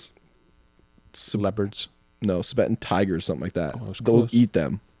 like I think it was Leopards. Tibetan tigers, something like that. Oh, that was They'll close. eat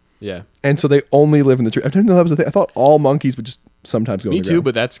them. Yeah. And so they only live in the tree. I didn't know that was a thing. I thought all monkeys would just sometimes go Me in the too, ground.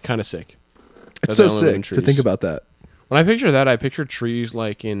 but that's kind of sick. It's that so they only live in sick to think trees. about that. When I picture that, I picture trees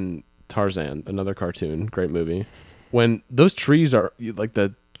like in Tarzan, another cartoon, great movie. When those trees are like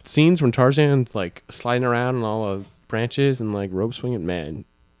the scenes when Tarzan's like sliding around and all the branches and like rope swinging, man,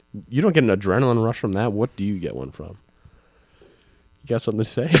 you don't get an adrenaline rush from that. What do you get one from? You got something to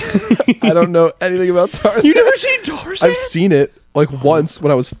say? I don't know anything about Tarzan. You never seen Tarzan? I've seen it like once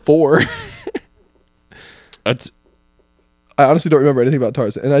when I was 4. It's, I honestly don't remember anything about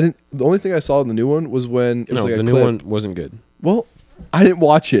Tarzan. And I didn't. The only thing I saw in the new one was when it was no, like the a new clip. one wasn't good. Well, I didn't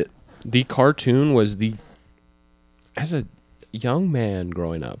watch it. The cartoon was as a young man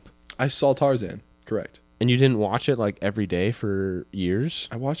growing up, I saw Tarzan. Correct. and you didn't watch it like every day for years,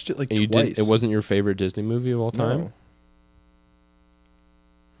 I watched it like and you twice. didn't. It wasn't your favorite Disney movie of all time. No.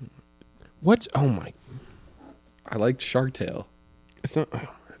 What's oh my? I liked Shark Tale. It's not. Oh,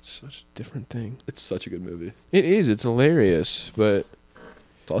 it's such a different thing. It's such a good movie. It is. It's hilarious, but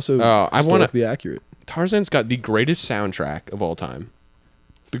It's also Oh, I wanna- historically accurate. Tarzan's got the greatest soundtrack of all time.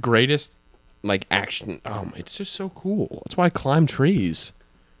 The greatest, like action. Oh, it's just so cool. That's why I climb trees.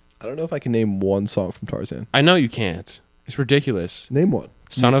 I don't know if I can name one song from Tarzan. I know you can't. It's ridiculous. Name one.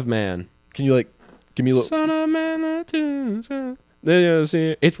 Son of Man. Can you like give me a little? Son of Man.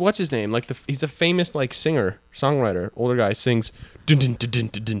 It's what's his name? Like he's a famous like singer, songwriter, older guy sings. Dun, dun, dun, dun,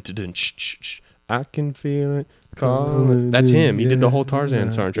 dun, dun, dun, shh, shh, shh. I can feel it. Calling. That's him. He did the whole Tarzan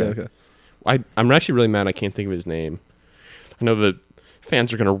soundtrack. Yeah, okay. I'm actually really mad I can't think of his name. I know the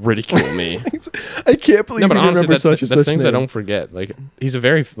fans are gonna ridicule me. I can't believe No, but you honestly, remember that's, such that's things name. I don't forget. Like he's a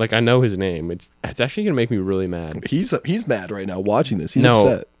very like I know his name. It's actually gonna make me really mad. He's mad right now watching this. He's No.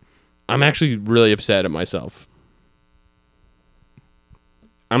 upset. I'm actually really upset at myself.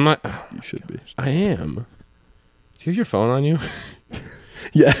 I'm not. You should be. I am. Do you have your phone on you?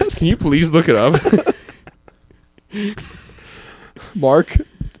 Yes. Can you please look it up? Mark,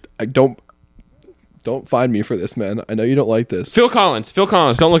 I don't find me for this, man. I know you don't like this. Phil Collins. Phil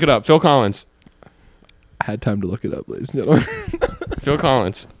Collins. Don't look it up. Phil Collins. I had time to look it up, ladies and gentlemen. Phil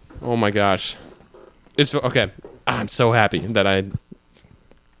Collins. Oh my gosh. It's okay. I'm so happy that I'm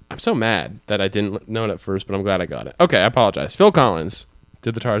so mad that I didn't know it at first, but I'm glad I got it. Okay, I apologize. Phil Collins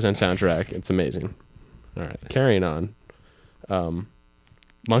did the Tarzan soundtrack. It's amazing. All right, carrying on.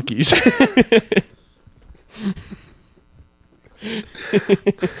 Monkeys. I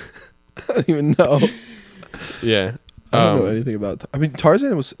don't even know. Yeah. I don't know anything about. I mean,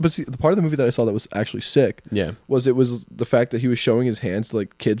 Tarzan was, but see, the part of the movie that I saw that was actually sick Yeah. was the fact that he was showing his hands to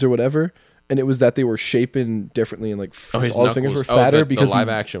like kids or whatever, and it was that they were shaping differently and like his all his fingers were knuckles. Oh, fatter the because live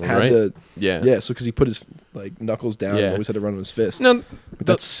he action one, had right? to. Yeah. Yeah, so because he put his like knuckles down Yeah. and always had to run on his fist. No, Like,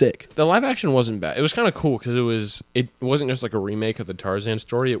 that's sick. the live action wasn't bad. It was kind of cool because it wasn't just like a remake of the Tarzan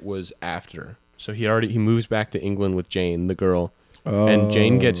story. It was after. So he moves back to England with Jane, the girl. And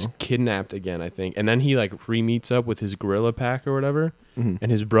Jane gets kidnapped again, I think. And then he like re-meets up with his gorilla pack or whatever. Mhm.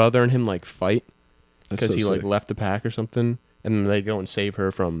 And his brother and him like fight That's because so he like sick. left the pack or something. And then they go and save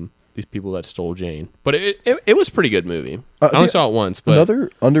her from these people that stole Jane. But it was a pretty good movie. I only saw it once, but Another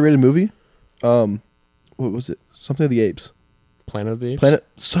underrated movie. What was it? Something of the Apes. Planet of the Apes. Planet.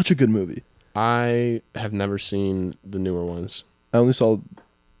 Such a good movie. I have never seen the newer ones. I think I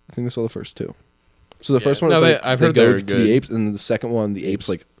saw the first two. So the Yeah. first one No, is they- like I've they heard go they're to good. the apes, and then the second one, the apes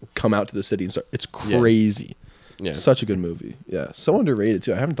like come out to the city and start. It's Yeah. crazy. Yeah. Such a good movie. Yeah, so underrated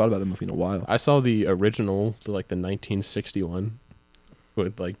too. I haven't thought about that movie in a while. I saw the original, like the 1961.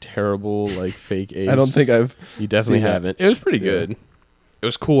 with like terrible like fake apes. I don't think I've. You definitely seen that. haven't. It was pretty Yeah. good. It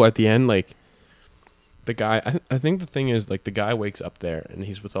was cool at the end. Like the guy, I think the thing is like the guy wakes up there and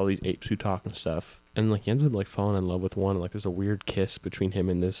he's with all these apes who talk and stuff, and like he ends up like falling in love with one. Like there's a weird kiss between him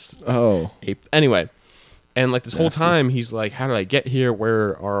and this Oh, ape. Anyway, and like this whole Nasty. time he's like, how did I get here?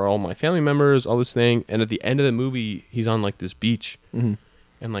 Where are all my family members? All this thing. And at the end of the movie, he's on like this beach, mhm.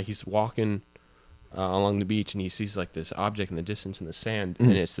 and like he's walking along the beach, and he sees like this object in the distance in the sand, Mhm.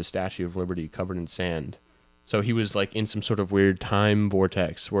 and it's the Statue of Liberty covered in sand. So he was like in some sort of weird time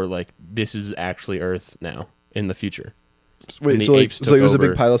vortex where like this is actually Earth now in the future. Wait, the so like, apes so took it was a big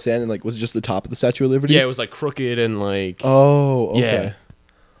over. pile of sand, and like, was it just the top of the Statue of Liberty? Yeah, it was like crooked and like Oh, okay. Yeah.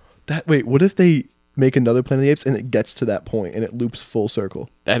 That wait, what if they make another Planet of the Apes and it gets to that point and it loops full circle?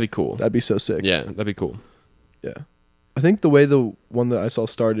 that'd be cool. That'd be so sick. Yeah, that'd be cool. Yeah. I think the way the one that I saw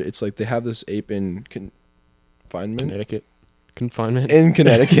started, it's like they have this ape in confinement Connecticut confinement. in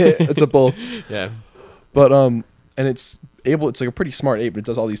Connecticut. It's a both. Yeah. But and it's like a pretty smart ape, but it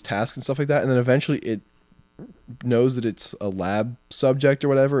does all these tasks and stuff like that, and then eventually it knows that it's a lab subject or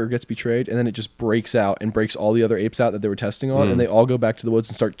whatever, or gets betrayed, and then it just breaks out and breaks all the other apes out that they were testing on, Mm. and they all go back to the woods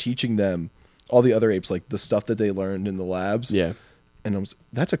and start teaching them all the other apes like the stuff that they learned in the labs. Yeah. And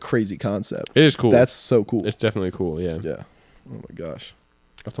that's a crazy concept. It is cool. That's so cool. It's definitely cool, yeah. Yeah. Oh my gosh.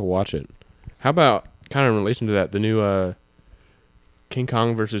 I have to watch it. How about kind of in relation to that, the new King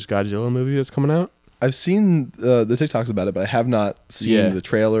Kong versus Godzilla movie that's coming out? I've seen the TikToks about it, but I have not seen Yeah. the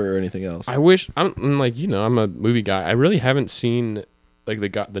trailer or anything else. I wish I'm like, I'm a movie guy. I really haven't seen like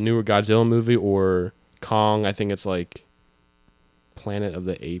the newer Godzilla movie or Kong. I think it's like Planet of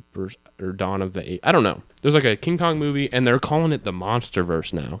the Apes or Dawn of the Ape. I don't know. There's like a King Kong movie, and they're calling it the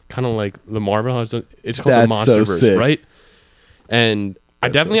MonsterVerse now. Kind of like the Marvel has. It's called That's so the MonsterVerse, sick. right? And I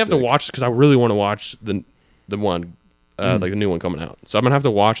That's definitely so have to sick. watch because I really want to watch the one, Mm. like the new one coming out. So I'm gonna have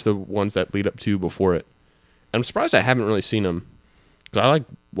to watch the ones that lead up to before it. I'm surprised I haven't really seen them because I like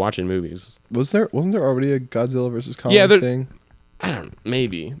watching movies. Wasn't there already a Godzilla versus Kong Yeah, thing? I don't.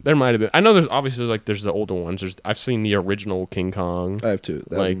 Maybe there might have been. I know there's obviously like there's the older ones. I've seen the original King Kong, I have two.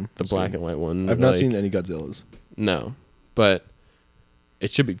 That like one the was black good. and white one. I've not like- seen any Godzillas. No, but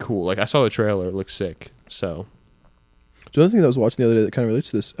it should be cool. Like I saw the trailer. It looks sick. So The other thing that I was watching the other day that kind of relates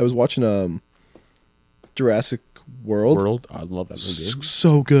to this, I was watching Jurassic World. I love that movie.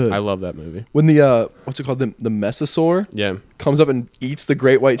 So good. I love that movie. When the what's it called, the Mesosaur Yeah. comes up and eats the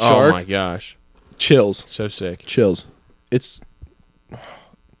great white Oh shark. my gosh, Chills. so sick. Chills. It's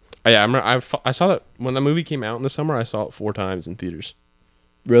Yeah, I remember. I saw that when the movie came out in the summer. I saw it 4 times in theaters.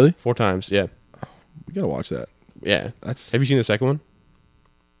 really. 4 times. Yeah. We gotta watch that. Yeah. That's Have you seen the second one?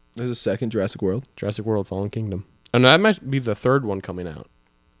 there's a second Jurassic World. Jurassic World: Fallen Kingdom. Oh no, that might be the third one coming out.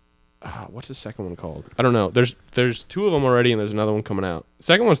 What's the second one called? I don't know. There's 2 of them already, and there's another one coming out. The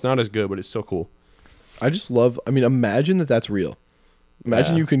second one's not as good, but it's still cool. I just love. I mean, imagine that's real.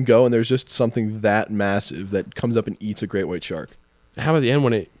 Imagine Yeah. you can go and there's just something that massive that comes up and eats a great white shark. How about the end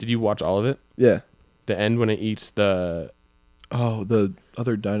when it? Did you watch all of it? Yeah. The end when it eats the Oh, the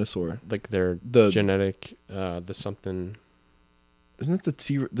other dinosaur. like their The genetic the something. isn't it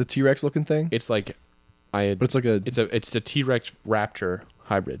the T-Rex looking thing? It's like But it's like a it's the T-Rex Raptor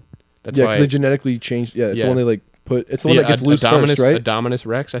hybrid. That's yeah, why because they genetically changed. Yeah, it's Yeah. the one they like put. It's the one that gets loose first, right? Adominus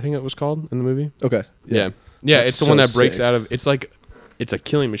Rex, I think it was called in the movie. Okay. Yeah, That's it's the one so that breaks sick. out of. It's like it's a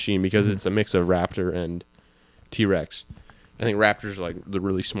killing machine because Mhm. it's a mix of Raptor and T-Rex. I think Raptors are like the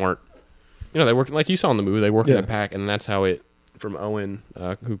really smart. They work like you saw in the movie. They work in Yeah. a pack, and that's how it from Owen,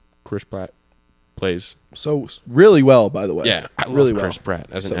 who Chris Pratt plays. So really well, by the way. Yeah, I love really Chris well. Pratt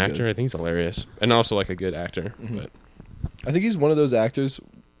as So an actor. good. I think he's hilarious, and also like a good actor. Mhm. But I think he's one of those actors,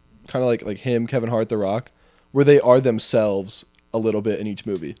 kind of like him, Kevin Hart, The Rock, where they are themselves a little bit in each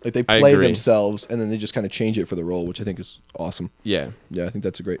movie. Like they I play agree. themselves, and then they just kind of change it for the role, which I think is awesome. yeah, Yeah, I think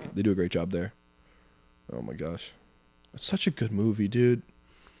that's they do a great job there. Oh my gosh. It's such a good movie, dude.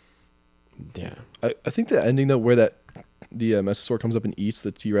 yeah. I think the ending though, where the Mesosaur comes up and eats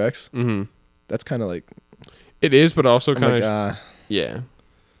the T-Rex, Mm-hmm. that's kind of like, It is, but also I'm kind like, of yeah.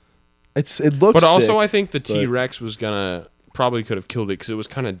 it looks But also, sick. I think the T-Rex was gonna probably could have killed it because it was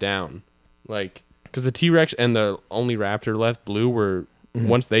kind of down, like because the T-Rex and the only raptor left, Blue, were Mhm.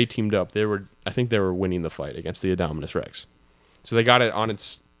 once they teamed up, I think they were winning the fight against the Indominus Rex. So they got it on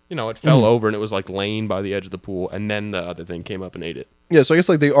its, it fell Mhm. over and it was like laying by the edge of the pool, and then the other thing came up and ate it. Yeah, so I guess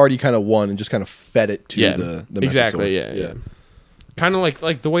like they already kind of won and just kind of fed it to Yeah, the Exactly. Mesosaur. Yeah. Kind of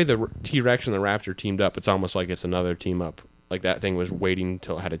like the way the T-Rex and the raptor teamed up. It's almost like it's another team up. Like that thing was waiting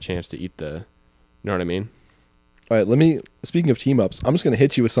till it had a chance to eat the. You know what I mean? All right, speaking of team ups, I'm just going to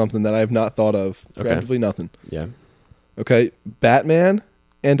hit you with something that I have not thought of. Okay. Preemptively nothing. Yeah. Okay, Batman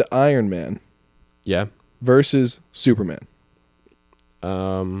and Iron Man Yeah. versus Superman.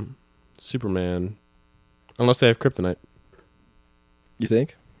 Superman, unless they have kryptonite. You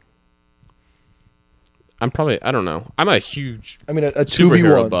think? I don't know. I'm a huge I mean, a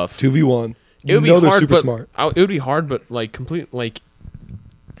superhero 2v1. buff. 2v1. It would be they're hard, super but smart. it would be hard, but like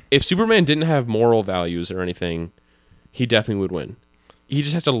if Superman didn't have moral values or anything, he definitely would win. He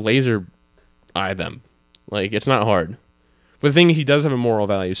just has to laser eye them. Like, it's not hard. But the thing is, he does have a moral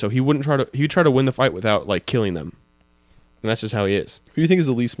value, so he would try to win the fight without like killing them. And that's just how he is. Who do you think is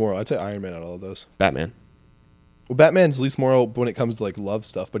the least moral? I'd say Iron Man out of all of those. Batman. Well, Batman's least moral when it comes to like love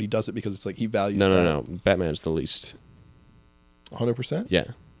stuff, but he does it because it's like he values No. Batman's the least. 100%? Yeah.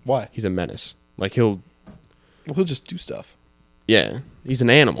 Why? He's a menace. Like, he'll just do stuff. Yeah, he's an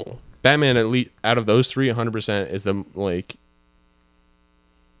animal. Batman, at least out of those three, 100% is the like.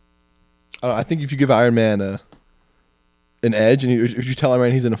 I think if you give Iron Man an edge, and if you tell Iron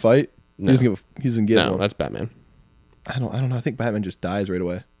Man he's in a fight, No. he doesn't give No, one. that's Batman. I don't know. I think Batman just dies right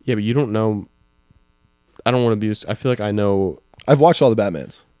away. Yeah, but you don't know. I don't want to be. I feel like I know. I've watched all the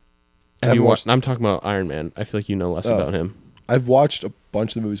Batmans. Have you haven't watched? I'm talking about Iron Man. I feel like you know less Oh. about him. I've watched a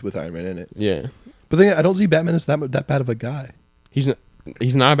bunch of the movies with Iron Man in it. Yeah, But then I don't see Batman as that bad of a guy. he's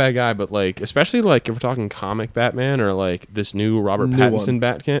not a bad guy, but like, especially like if we're talking comic Batman or like this new Robert New Pattinson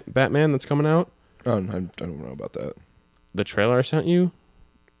one. Batman that's coming out. Oh, I don't know about that. The trailer I sent you.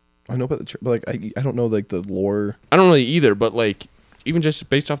 I know about but like I don't know like the lore. I don't really either, but like even just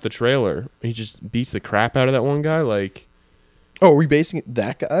based off the trailer, he just beats the crap out of that one guy. Like, Oh, are we basing it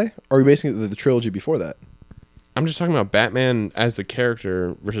that guy? Or are we basing it the trilogy before that? I'm just talking about Batman as the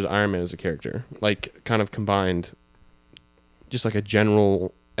character versus Iron Man as a character. Like, kind of combined. Just like a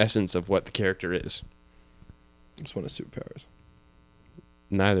general essence of what the character is. I just want his superpowers.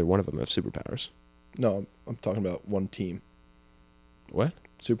 Neither one of them have superpowers. No, I'm talking about one team. What?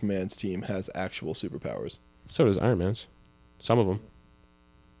 Superman's team has actual superpowers. So does Iron Man's. Some of them.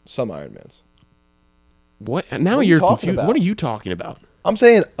 Some Iron Mans. What? Now What are you you're talking confused. about? What are you talking about? I'm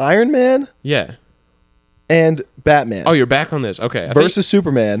saying Iron Man Yeah. and Batman Oh, you're back on this. Okay. versus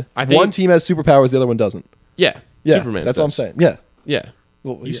Superman. I think- One team has superpowers, the other one doesn't. Yeah. Yeah, Superman's that's does. what I'm saying. Yeah. Yeah.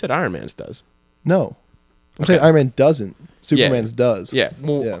 Well, You yeah. said Iron Man's does. No. I'm Okay. saying Iron Man doesn't. Superman's does. Yeah.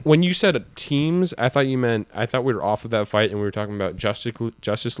 Well, Yeah. when you said teams, I thought we were off of that fight and we were talking about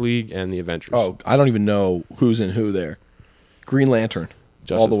Justice League and the Avengers. Oh, I don't even know who's in who there. Green Lantern.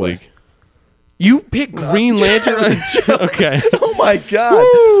 Justice all the way. League. You pick Green Lantern as a joke. Okay. Oh my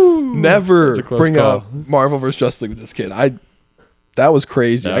god. Never That's a close bring call. up Marvel vs. Justice League with this kid. That was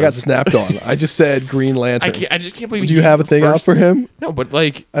crazy. That I got was- snapped on. I just said Green Lantern. I just can't believe. Do you have a thing out for him? No, but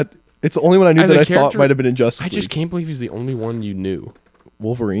like, It's the only one I knew As that a I thought character, might have been in Justice I League. just can't believe he's the only one you knew.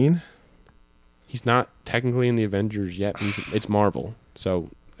 Wolverine? He's not technically in the Avengers yet. It's Marvel, so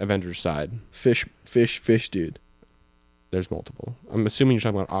Avengers side. Fish dude. There's multiple. I'm assuming you're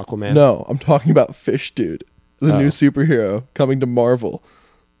talking about Aquaman. No, I'm talking about Fish dude. The new superhero coming to Marvel.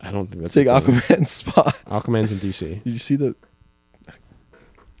 I don't think that's Take a thing. Aquaman's spot. Aquaman's in DC. Did you see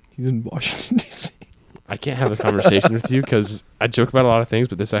he's in Washington, D.C.? I can't have a conversation with you because I joke about a lot of things,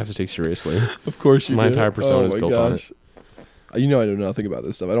 but this I have to take seriously. Of course you My do. entire persona is my built on it. You know I know nothing about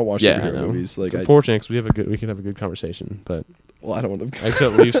this stuff. I don't watch Yeah, I superhero know. movies. Like It's unfortunate because we can have a good conversation, but I don't want to. I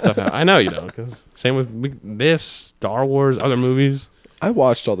accidentally leave stuff out. I know you don't. 'Cause same with this, Star Wars, other movies. I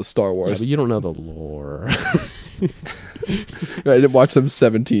watched all the Star Yeah, Wars. but you don't know the lore. I did watch them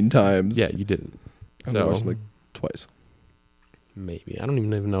 17 times. Yeah, you didn't. I only watched So them like twice. maybe I don't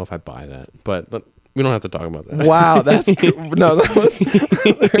even know if I buy that, but we don't have to talk about that. Wow, that's no. That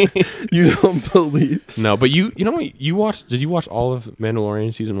was, you don't believe? No, but you know what you watched? Did you watch all of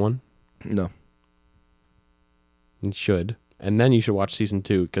Mandalorian season 1? No. You should, and then you should watch season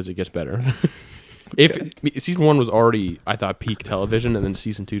 2 because it gets better. If season 1 was already, I thought, peak television, and then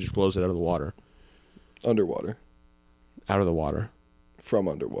season 2 just blows it out of the water. Underwater. Out of the water. From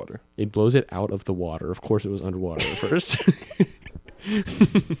underwater. It blows it out of the water. Of course, it was underwater at first.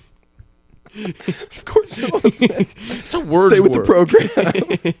 Of course it was. Man. It's a word. Stay with the program.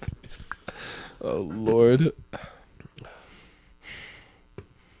 Oh Lord.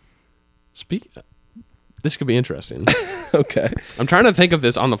 This could be interesting. Okay. I'm trying to think of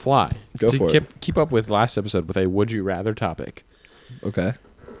this on the fly. Go to for it. keep up with last episode with a would you rather topic. Okay.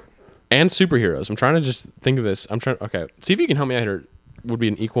 And superheroes. I'm trying to just think of this. Okay. See if you can help me out here. Would be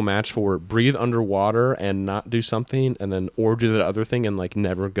an equal match for breathe underwater and not do something, and then or do the other thing and like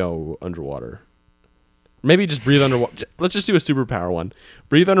never go underwater. Maybe just breathe underwater. Let's just do a superpower one.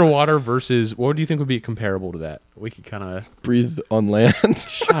 Breathe underwater versus what do you think would be comparable to that? We could kind of Breathe on land.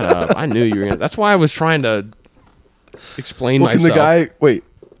 shut up. I knew you were gonna. That's why I was trying to. explain Well, can myself. the guy wait?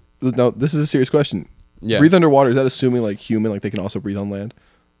 No, this is a serious question. Yeah. Breathe underwater, is that assuming like human, like they can also breathe on land?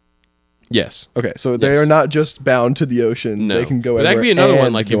 Yes. Okay, so they Yes. are not just bound to the ocean. No. They can go But that could everywhere be another one,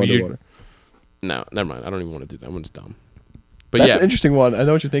 and like, go if you- underwater. No, never mind. I don't even want to do that. That one's dumb. But That's yeah, an interesting one. I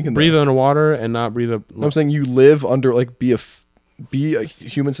know what you're thinking. breathe Though. underwater and not breathe up. I'm saying you live under like be a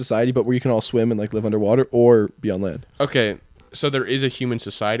human society, but where you can all swim and like live underwater, or be on land. Okay, so there is a human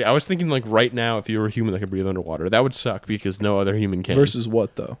society. I was thinking like right now, if you were a human that could breathe underwater, that would suck because no other human can. Versus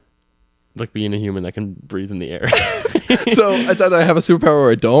what though? Like being a human that can breathe in the air. So it's either I have a superpower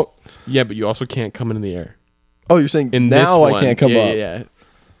or I don't. Yeah, but you also can't come into the air. Oh, you're saying In now this I one, can't come yeah, up. Yeah.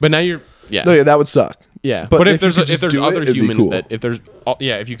 But now you're No, yeah, that would suck. Yeah, But but if if you there's could just do it, other it'd be humans cool. that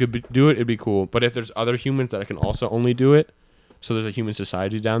if you could do it, it'd be cool. But if there's other humans that can also only do it, so there's a human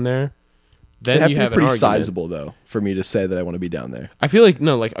society down there, then It'd have you to have be pretty an argument. sizable though for me to say that I want to be down there. I feel like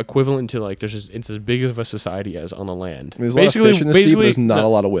no, like equivalent to like it's as big of a society as on the land. I mean, there's a lot of fish in the sea, but there's not a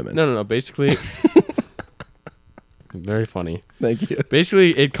lot of women. No. Basically, very funny. Thank you.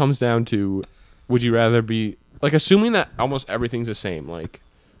 Basically, it comes down to: would you rather be like assuming that almost everything's the same, like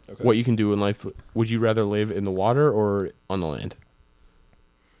what you can do in life? Would you rather live in the water or on the land?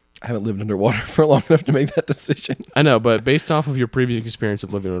 I haven't lived underwater for long enough to make that decision. I know, but based off of your previous experience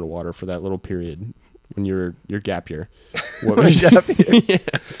of living underwater for that little period when your gap year, what would you? Gap year. Yeah.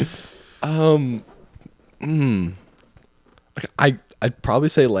 I'd probably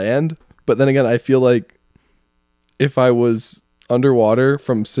say land, but then again, I feel like if I was underwater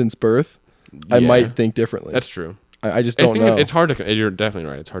from since birth, I Yeah. might think differently. That's true. I just I don't think know. it's hard to. You're definitely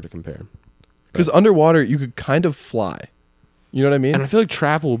right. It's hard to compare. Because underwater, you could kind of fly. You know what I mean? And I feel like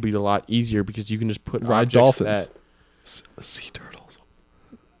travel would be a lot easier because you can just put Ride objects dolphins. that Sea turtles.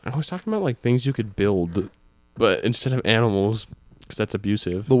 I was talking about like things you could build, but instead of animals, because that's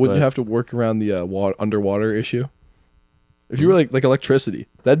abusive. But wouldn't but you have to work around the underwater issue? If you were like electricity,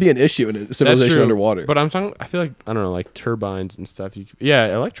 that'd be an issue in a That's civilization true. underwater. But I'm talking. I feel like I don't know, like turbines and stuff.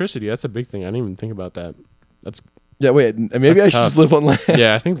 Yeah, electricity. That's a big thing. I didn't even think about that. That's yeah, wait, and maybe That's I should tough. just live on land.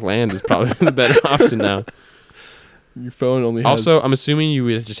 yeah. I think land is probably the better option now. Your phone only has. Also, I'm assuming you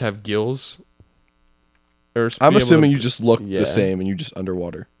would just have gills. Or I'm be able assuming to- you just look Yeah. the same and you just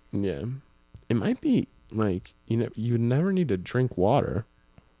underwater. Yeah, it might be like you would never need to drink water.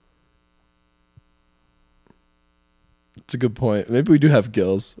 It's a good point. Maybe we do have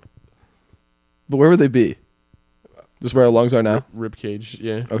gills. But where would they be? Just where our lungs are now? Rib cage.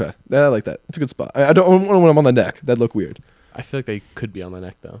 Yeah, Okay. Yeah, I like that. It's a good spot. I don't want when I'm on the neck. That'd look weird. I feel like they could be on the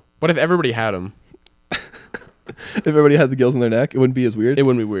neck though. What if everybody had them? If everybody had the gills in their neck, it wouldn't be as weird. It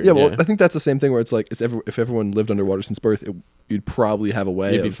wouldn't be weird. yeah, well, I think that's the same thing where it's like if everyone lived underwater since birth, you'd probably have a way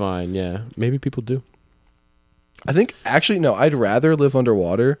it'd be of... fine. Yeah, maybe people do. I think, actually, no, I'd rather live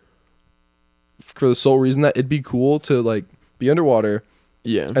underwater for the sole reason that it'd be cool to, like, be underwater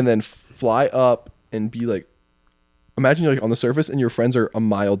Yeah, and then fly up and be, like... Imagine you're, like, on the surface and your friends are a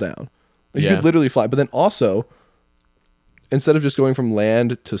mile down. Like, you Yeah. could literally fly. But then also, instead of just going from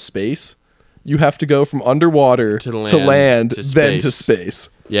land to space, you have to go from underwater To to land, land, to then to space. space.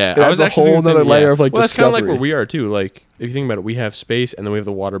 yeah. It adds a actually whole thinking the nother same- layer of, like, well, that's kind of like discovery. where we are too. Like if you think about it, we have space and then we have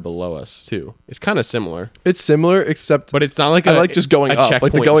the water below us too. It's kind of similar, It's similar, except... but it's not like I like just going up.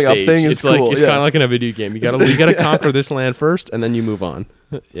 Like, the checkpoint going up stage. thing is it's like cool, it's yeah. kind of like in a video game. You gotta conquer this land first and then you move on.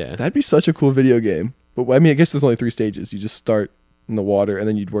 Yeah, That'd be such a cool video game. But, I mean, I guess there's only 3 stages. You just start in the water and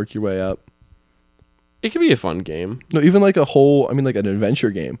then you'd work your way up. it could be a fun game. No, even like like an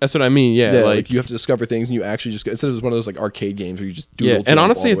adventure game. That's what I mean. Yeah, Yeah, like like you have to discover things and you actually just instead of just one of those like arcade games where you just do. yeah. And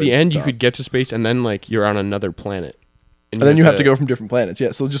honestly, at the end, you could get to space and then like you're on another planet, and then you have to go from different planets.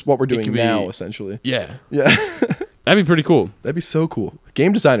 Yeah, so just what we're doing could be- now, essentially. Yeah, Yeah, that'd be pretty cool. that'd be so cool.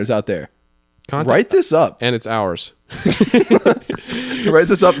 Game designers out there, Content. write this up. And it's ours. Write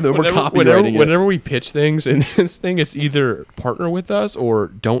this up, and then we're copywriting it. Whenever we pitch things in this thing, it's either partner with us or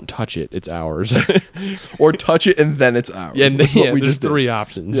don't touch it. It's ours. Or touch it and then it's ours. yeah, which is what yeah, we there's just did. 3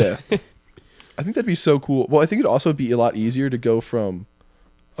 options. Yeah, I think that'd be so cool. Well, I think it'd also be a lot easier to go from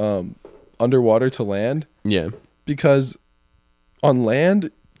underwater to land. Yeah. Because on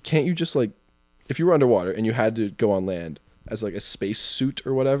land, can't you just like, if you were underwater and you had to go on land as like a space suit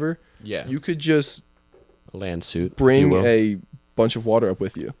or whatever, Yeah. you could just A land suit. if you bring will. a bunch of water up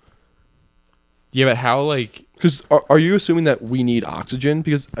with you. Yeah, but how like Because are you assuming that we need oxygen?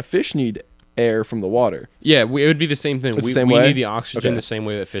 Because a fish need air from the water. yeah, it would be the same thing. It's the We, same we way? need the oxygen Okay. the same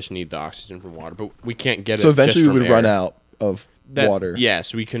way that fish need the oxygen from water, but we can't get it. So eventually just we from would run air. out of water Yeah,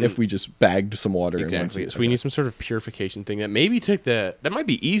 so we can if we just bagged some water. in one exactly. seat. So we need some sort of purification thing that maybe took that might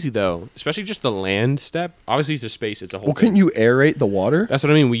be easy though, especially just the land step. Obviously, it's the space. It's a whole. Well, thing. couldn't you aerate the water? That's what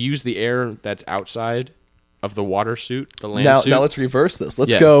I mean. We use the air that's outside of the water suit, the land Now, suit. now let's reverse this.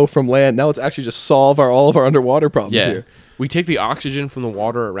 Let's Yeah. go from land. Now let's actually just solve all of our underwater problems yeah. here. We take the oxygen from the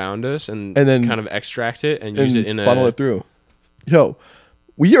water around us and then- kind of extract it and use And it in funnel a. it through. Yo,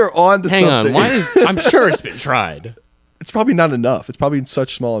 we are on to Hang something. on. Why is? I'm sure it's been tried. It's probably not enough. It's probably in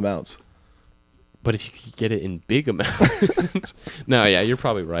such small amounts. But if you could get it in big amounts, no, yeah, you're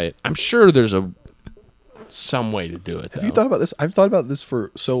probably right. I'm sure there's some way to do it. Have you thought about this? I've thought about this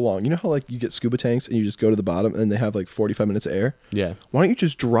for so long. You know how like you get scuba tanks and you just go to the bottom and they have like 45 minutes of air? Yeah. Why don't you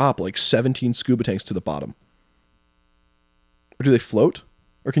just drop like 17 scuba tanks to the bottom? Or do they float?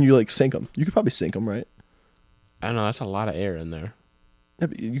 Or can you like sink them? You could probably sink them, right? I don't know. That's a lot of air in there. Yeah,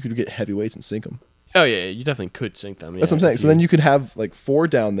 but you could get heavyweights and sink them. Oh yeah, you definitely could sink them. That's what I'm saying. So then you could have like 4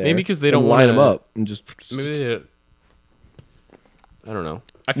 down there. Maybe because they and don't line them wanna- up and just. maybe they, I don't know.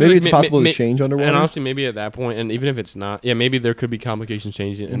 I feel Maybe like it's possible to change underwater. And honestly, maybe at that point, and even if it's not, yeah, maybe there could be complications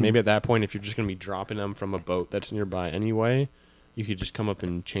changing. Mm-hmm. And maybe at that point, if you're just gonna be dropping them from a boat that's nearby anyway, you could just come up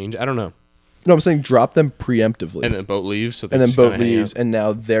and change. I don't know. No, I'm saying drop them preemptively. And then boat leaves, so they and then just boat kinda hang leaves, out. and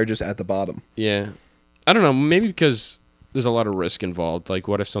now they're just at the bottom. Yeah, I don't know. Maybe because there's a lot of risk involved. Like,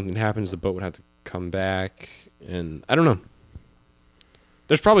 what if something happens? The boat would have to come back, and I don't know.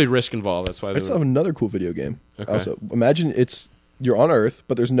 There's probably risk involved. That's why. I They just have another cool video game. Okay. Also, imagine you're on Earth,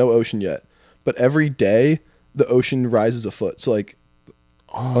 but there's no ocean yet. But every day, the ocean rises a foot. So like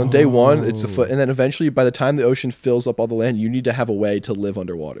on day 1, it's a foot, and then eventually, by the time the ocean fills up all the land, you need to have a way to live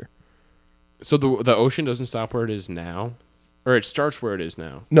underwater. So the ocean doesn't stop where it is now, or it starts where it is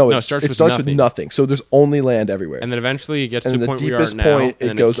now. No, it it starts starts with with nothing. nothing. So there's only land everywhere. And then eventually it gets And to the the point where we are deepest now, point, and it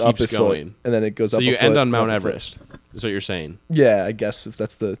then goes it up keeps a foot, going. and then it goes So up. you a foot, end on and Mount up a foot. Everest. Is what you're saying? Yeah, I guess if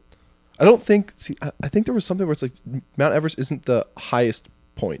that's the. I don't think. See, I think there was something where it's like Mount Everest isn't the highest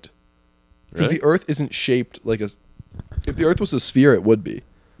point because Really? the Earth isn't shaped like a. If the Earth was a sphere, it would be,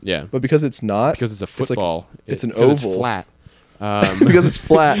 Yeah, but because it's not, because it's a like- football. it's an because It's oval. flat. because it's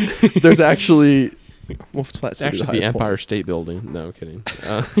flat. There's actually. Well, if it's flat, It's it'd be actually the highest point. Empire State Building. No kidding.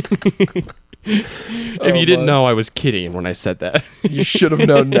 If Oh, you didn't my. know, I was kidding when I said that You should have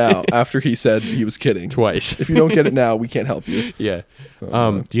known now. After he said he was kidding. twice. If you don't get it now, we can't help you. Yeah.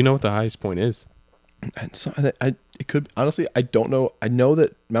 man. Do you know what the highest point is? And so it could honestly, I don't know. I know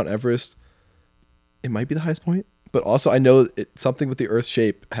that Mount Everest, it might be the highest point, but also I know something with the Earth's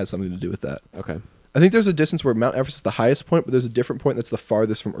shape has something to do with that. Okay. I think there's a distance where Mount Everest is the highest point, but there's a different point that's the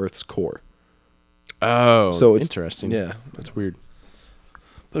farthest from Earth's core. Oh, So it's interesting. Yeah, That's weird.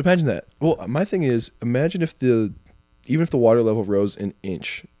 but imagine that. Well, my thing is, imagine if even if the water level rose an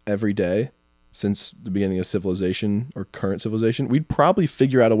inch every day since the beginning of civilization or current civilization, we'd probably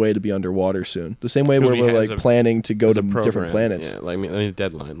figure out a way to be underwater soon. The same way 'Cause where we we're has like a- planning to go It's to a program. different planets. Yeah, like I mean, a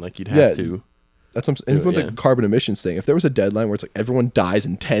deadline. Like you'd have Yeah. to. That's what I'm saying. And Do it, with yeah. the carbon emissions thing, if there was a deadline where it's like everyone dies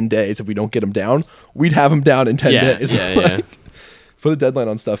in 10 days if we don't get them down, we'd have them down in 10 Yeah, days. yeah, yeah. Put a deadline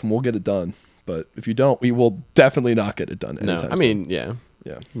on stuff and we'll get it done. But if you don't, we will definitely not get it done No, anytime I mean, yeah,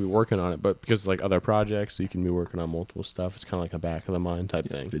 yeah. we're working on it, but because like other projects, you can be working on multiple stuff. It's kind of like a back of the mind type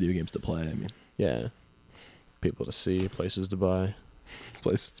thing. Video games to play. I mean, Yeah, people to see, places to buy,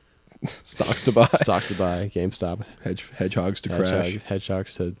 place stocks to buy, stocks to buy, GameStop, hedgehogs to crash.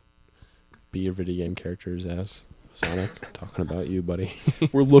 hedgehogs to be your video game characters as Sonic. Talking about you, buddy.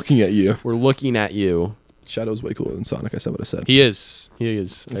 We're looking at you. We're looking at you. Shadow's way cooler than Sonic. I said what I said. He is. He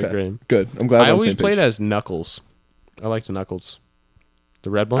is. I Okay. agree. Good. I'm glad. I we're on the always same played page. as Knuckles. I liked the Knuckles. The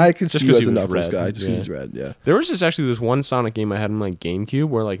red one? I could Just see you 'cause as a he was Knuckles red. guy just because Yeah. he's red. Yeah. There was just actually this one Sonic game I had on like GameCube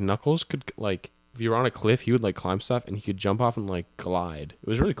where like Knuckles could like if you were on a cliff he would like climb stuff and he could jump off and like glide. It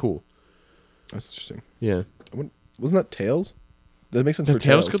was really cool. That's interesting. Yeah. Wasn't that Tails? That makes sense The for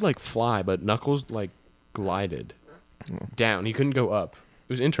Tails Tails. could like fly, but Knuckles like glided Oh. down. He couldn't go up.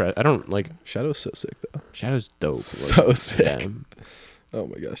 It was interesting. I don't like Shadow's so sick though. Shadow's dope. So sick. Yeah. Oh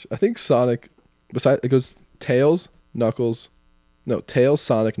my gosh. I think Sonic besides it goes Tails, Knuckles. No, Tails,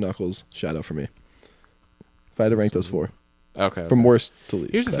 Sonic, Knuckles, Shadow for me. If I had to rank those 4. Okay. From worst to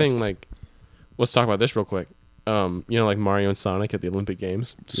least. Here's the best. thing, like let's talk about this real quick. You know, like Mario and Sonic at the Olympic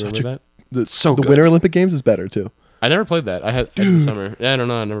Games. Do you Such remember that? the so the good. Winter Olympic Games is better too. I never played that. I had in the summer. Yeah, I don't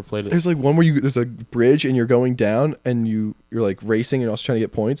know. I never played it. There's like one where there's a bridge and you're going down and you're like racing and also trying to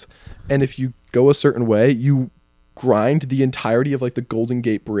get points. And if you go a certain way, you grind the entirety of like the Golden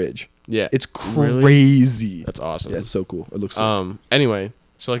Gate Bridge. Yeah. It's Really? crazy. That's awesome. Yeah, it's so cool. It looks so Anyway,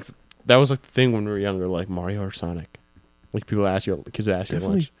 so like that was like the thing when we were younger, like Mario or Sonic. Like people ask you, kids would ask you at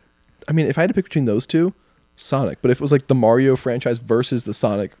Definitely. lunch. I mean, if I had to pick between those two, Sonic. But if it was like the Mario franchise versus the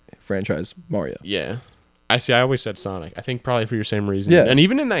Sonic franchise, Mario. Yeah. I see. I always said Sonic. I think probably for your same reason. Yeah. And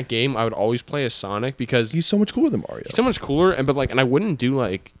even in that game, I would always play as Sonic because He's so much cooler than Mario. he's so much cooler. And I wouldn't do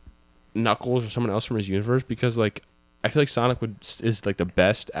like Knuckles or someone else from his universe because like I feel like Sonic is like the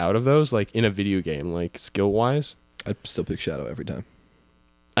best out of those like in a video game like skill wise. I'd still pick Shadow every time.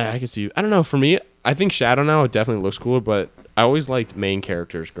 I can see. I don't know. For me, I think Shadow now it definitely looks cooler, but I always liked main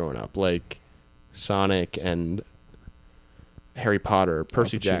characters growing up, like Sonic and Harry Potter,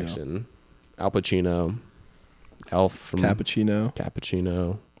 Percy Jackson, Al Pacino, Elf from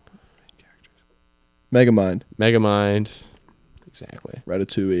Cappuccino. Megamind. Exactly.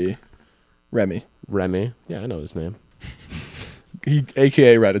 Ratatouille. Remy. Yeah, I know his name.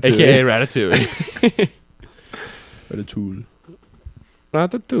 AKA Ratatouille. AKA Ratatouille. Ratatouille.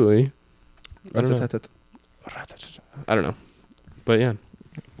 Ratatouille. I don't know. But yeah.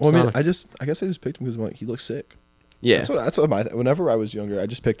 Well, Sonic. I guess I just picked him because like, he looks sick. Yeah. That's what whenever I was younger, I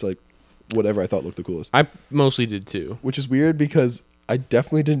just picked like whatever I thought looked the coolest. I mostly did too. Which is weird because I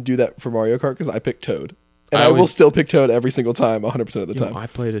definitely didn't do that for Mario Kart because I picked Toad. And I will still pick Toad every single time, 100% of the time. I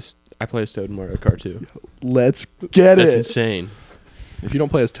played as Toad in Mario Kart too. Let's get it. That's insane. If you don't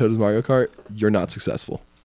play as Toad as Mario Kart, you're not successful.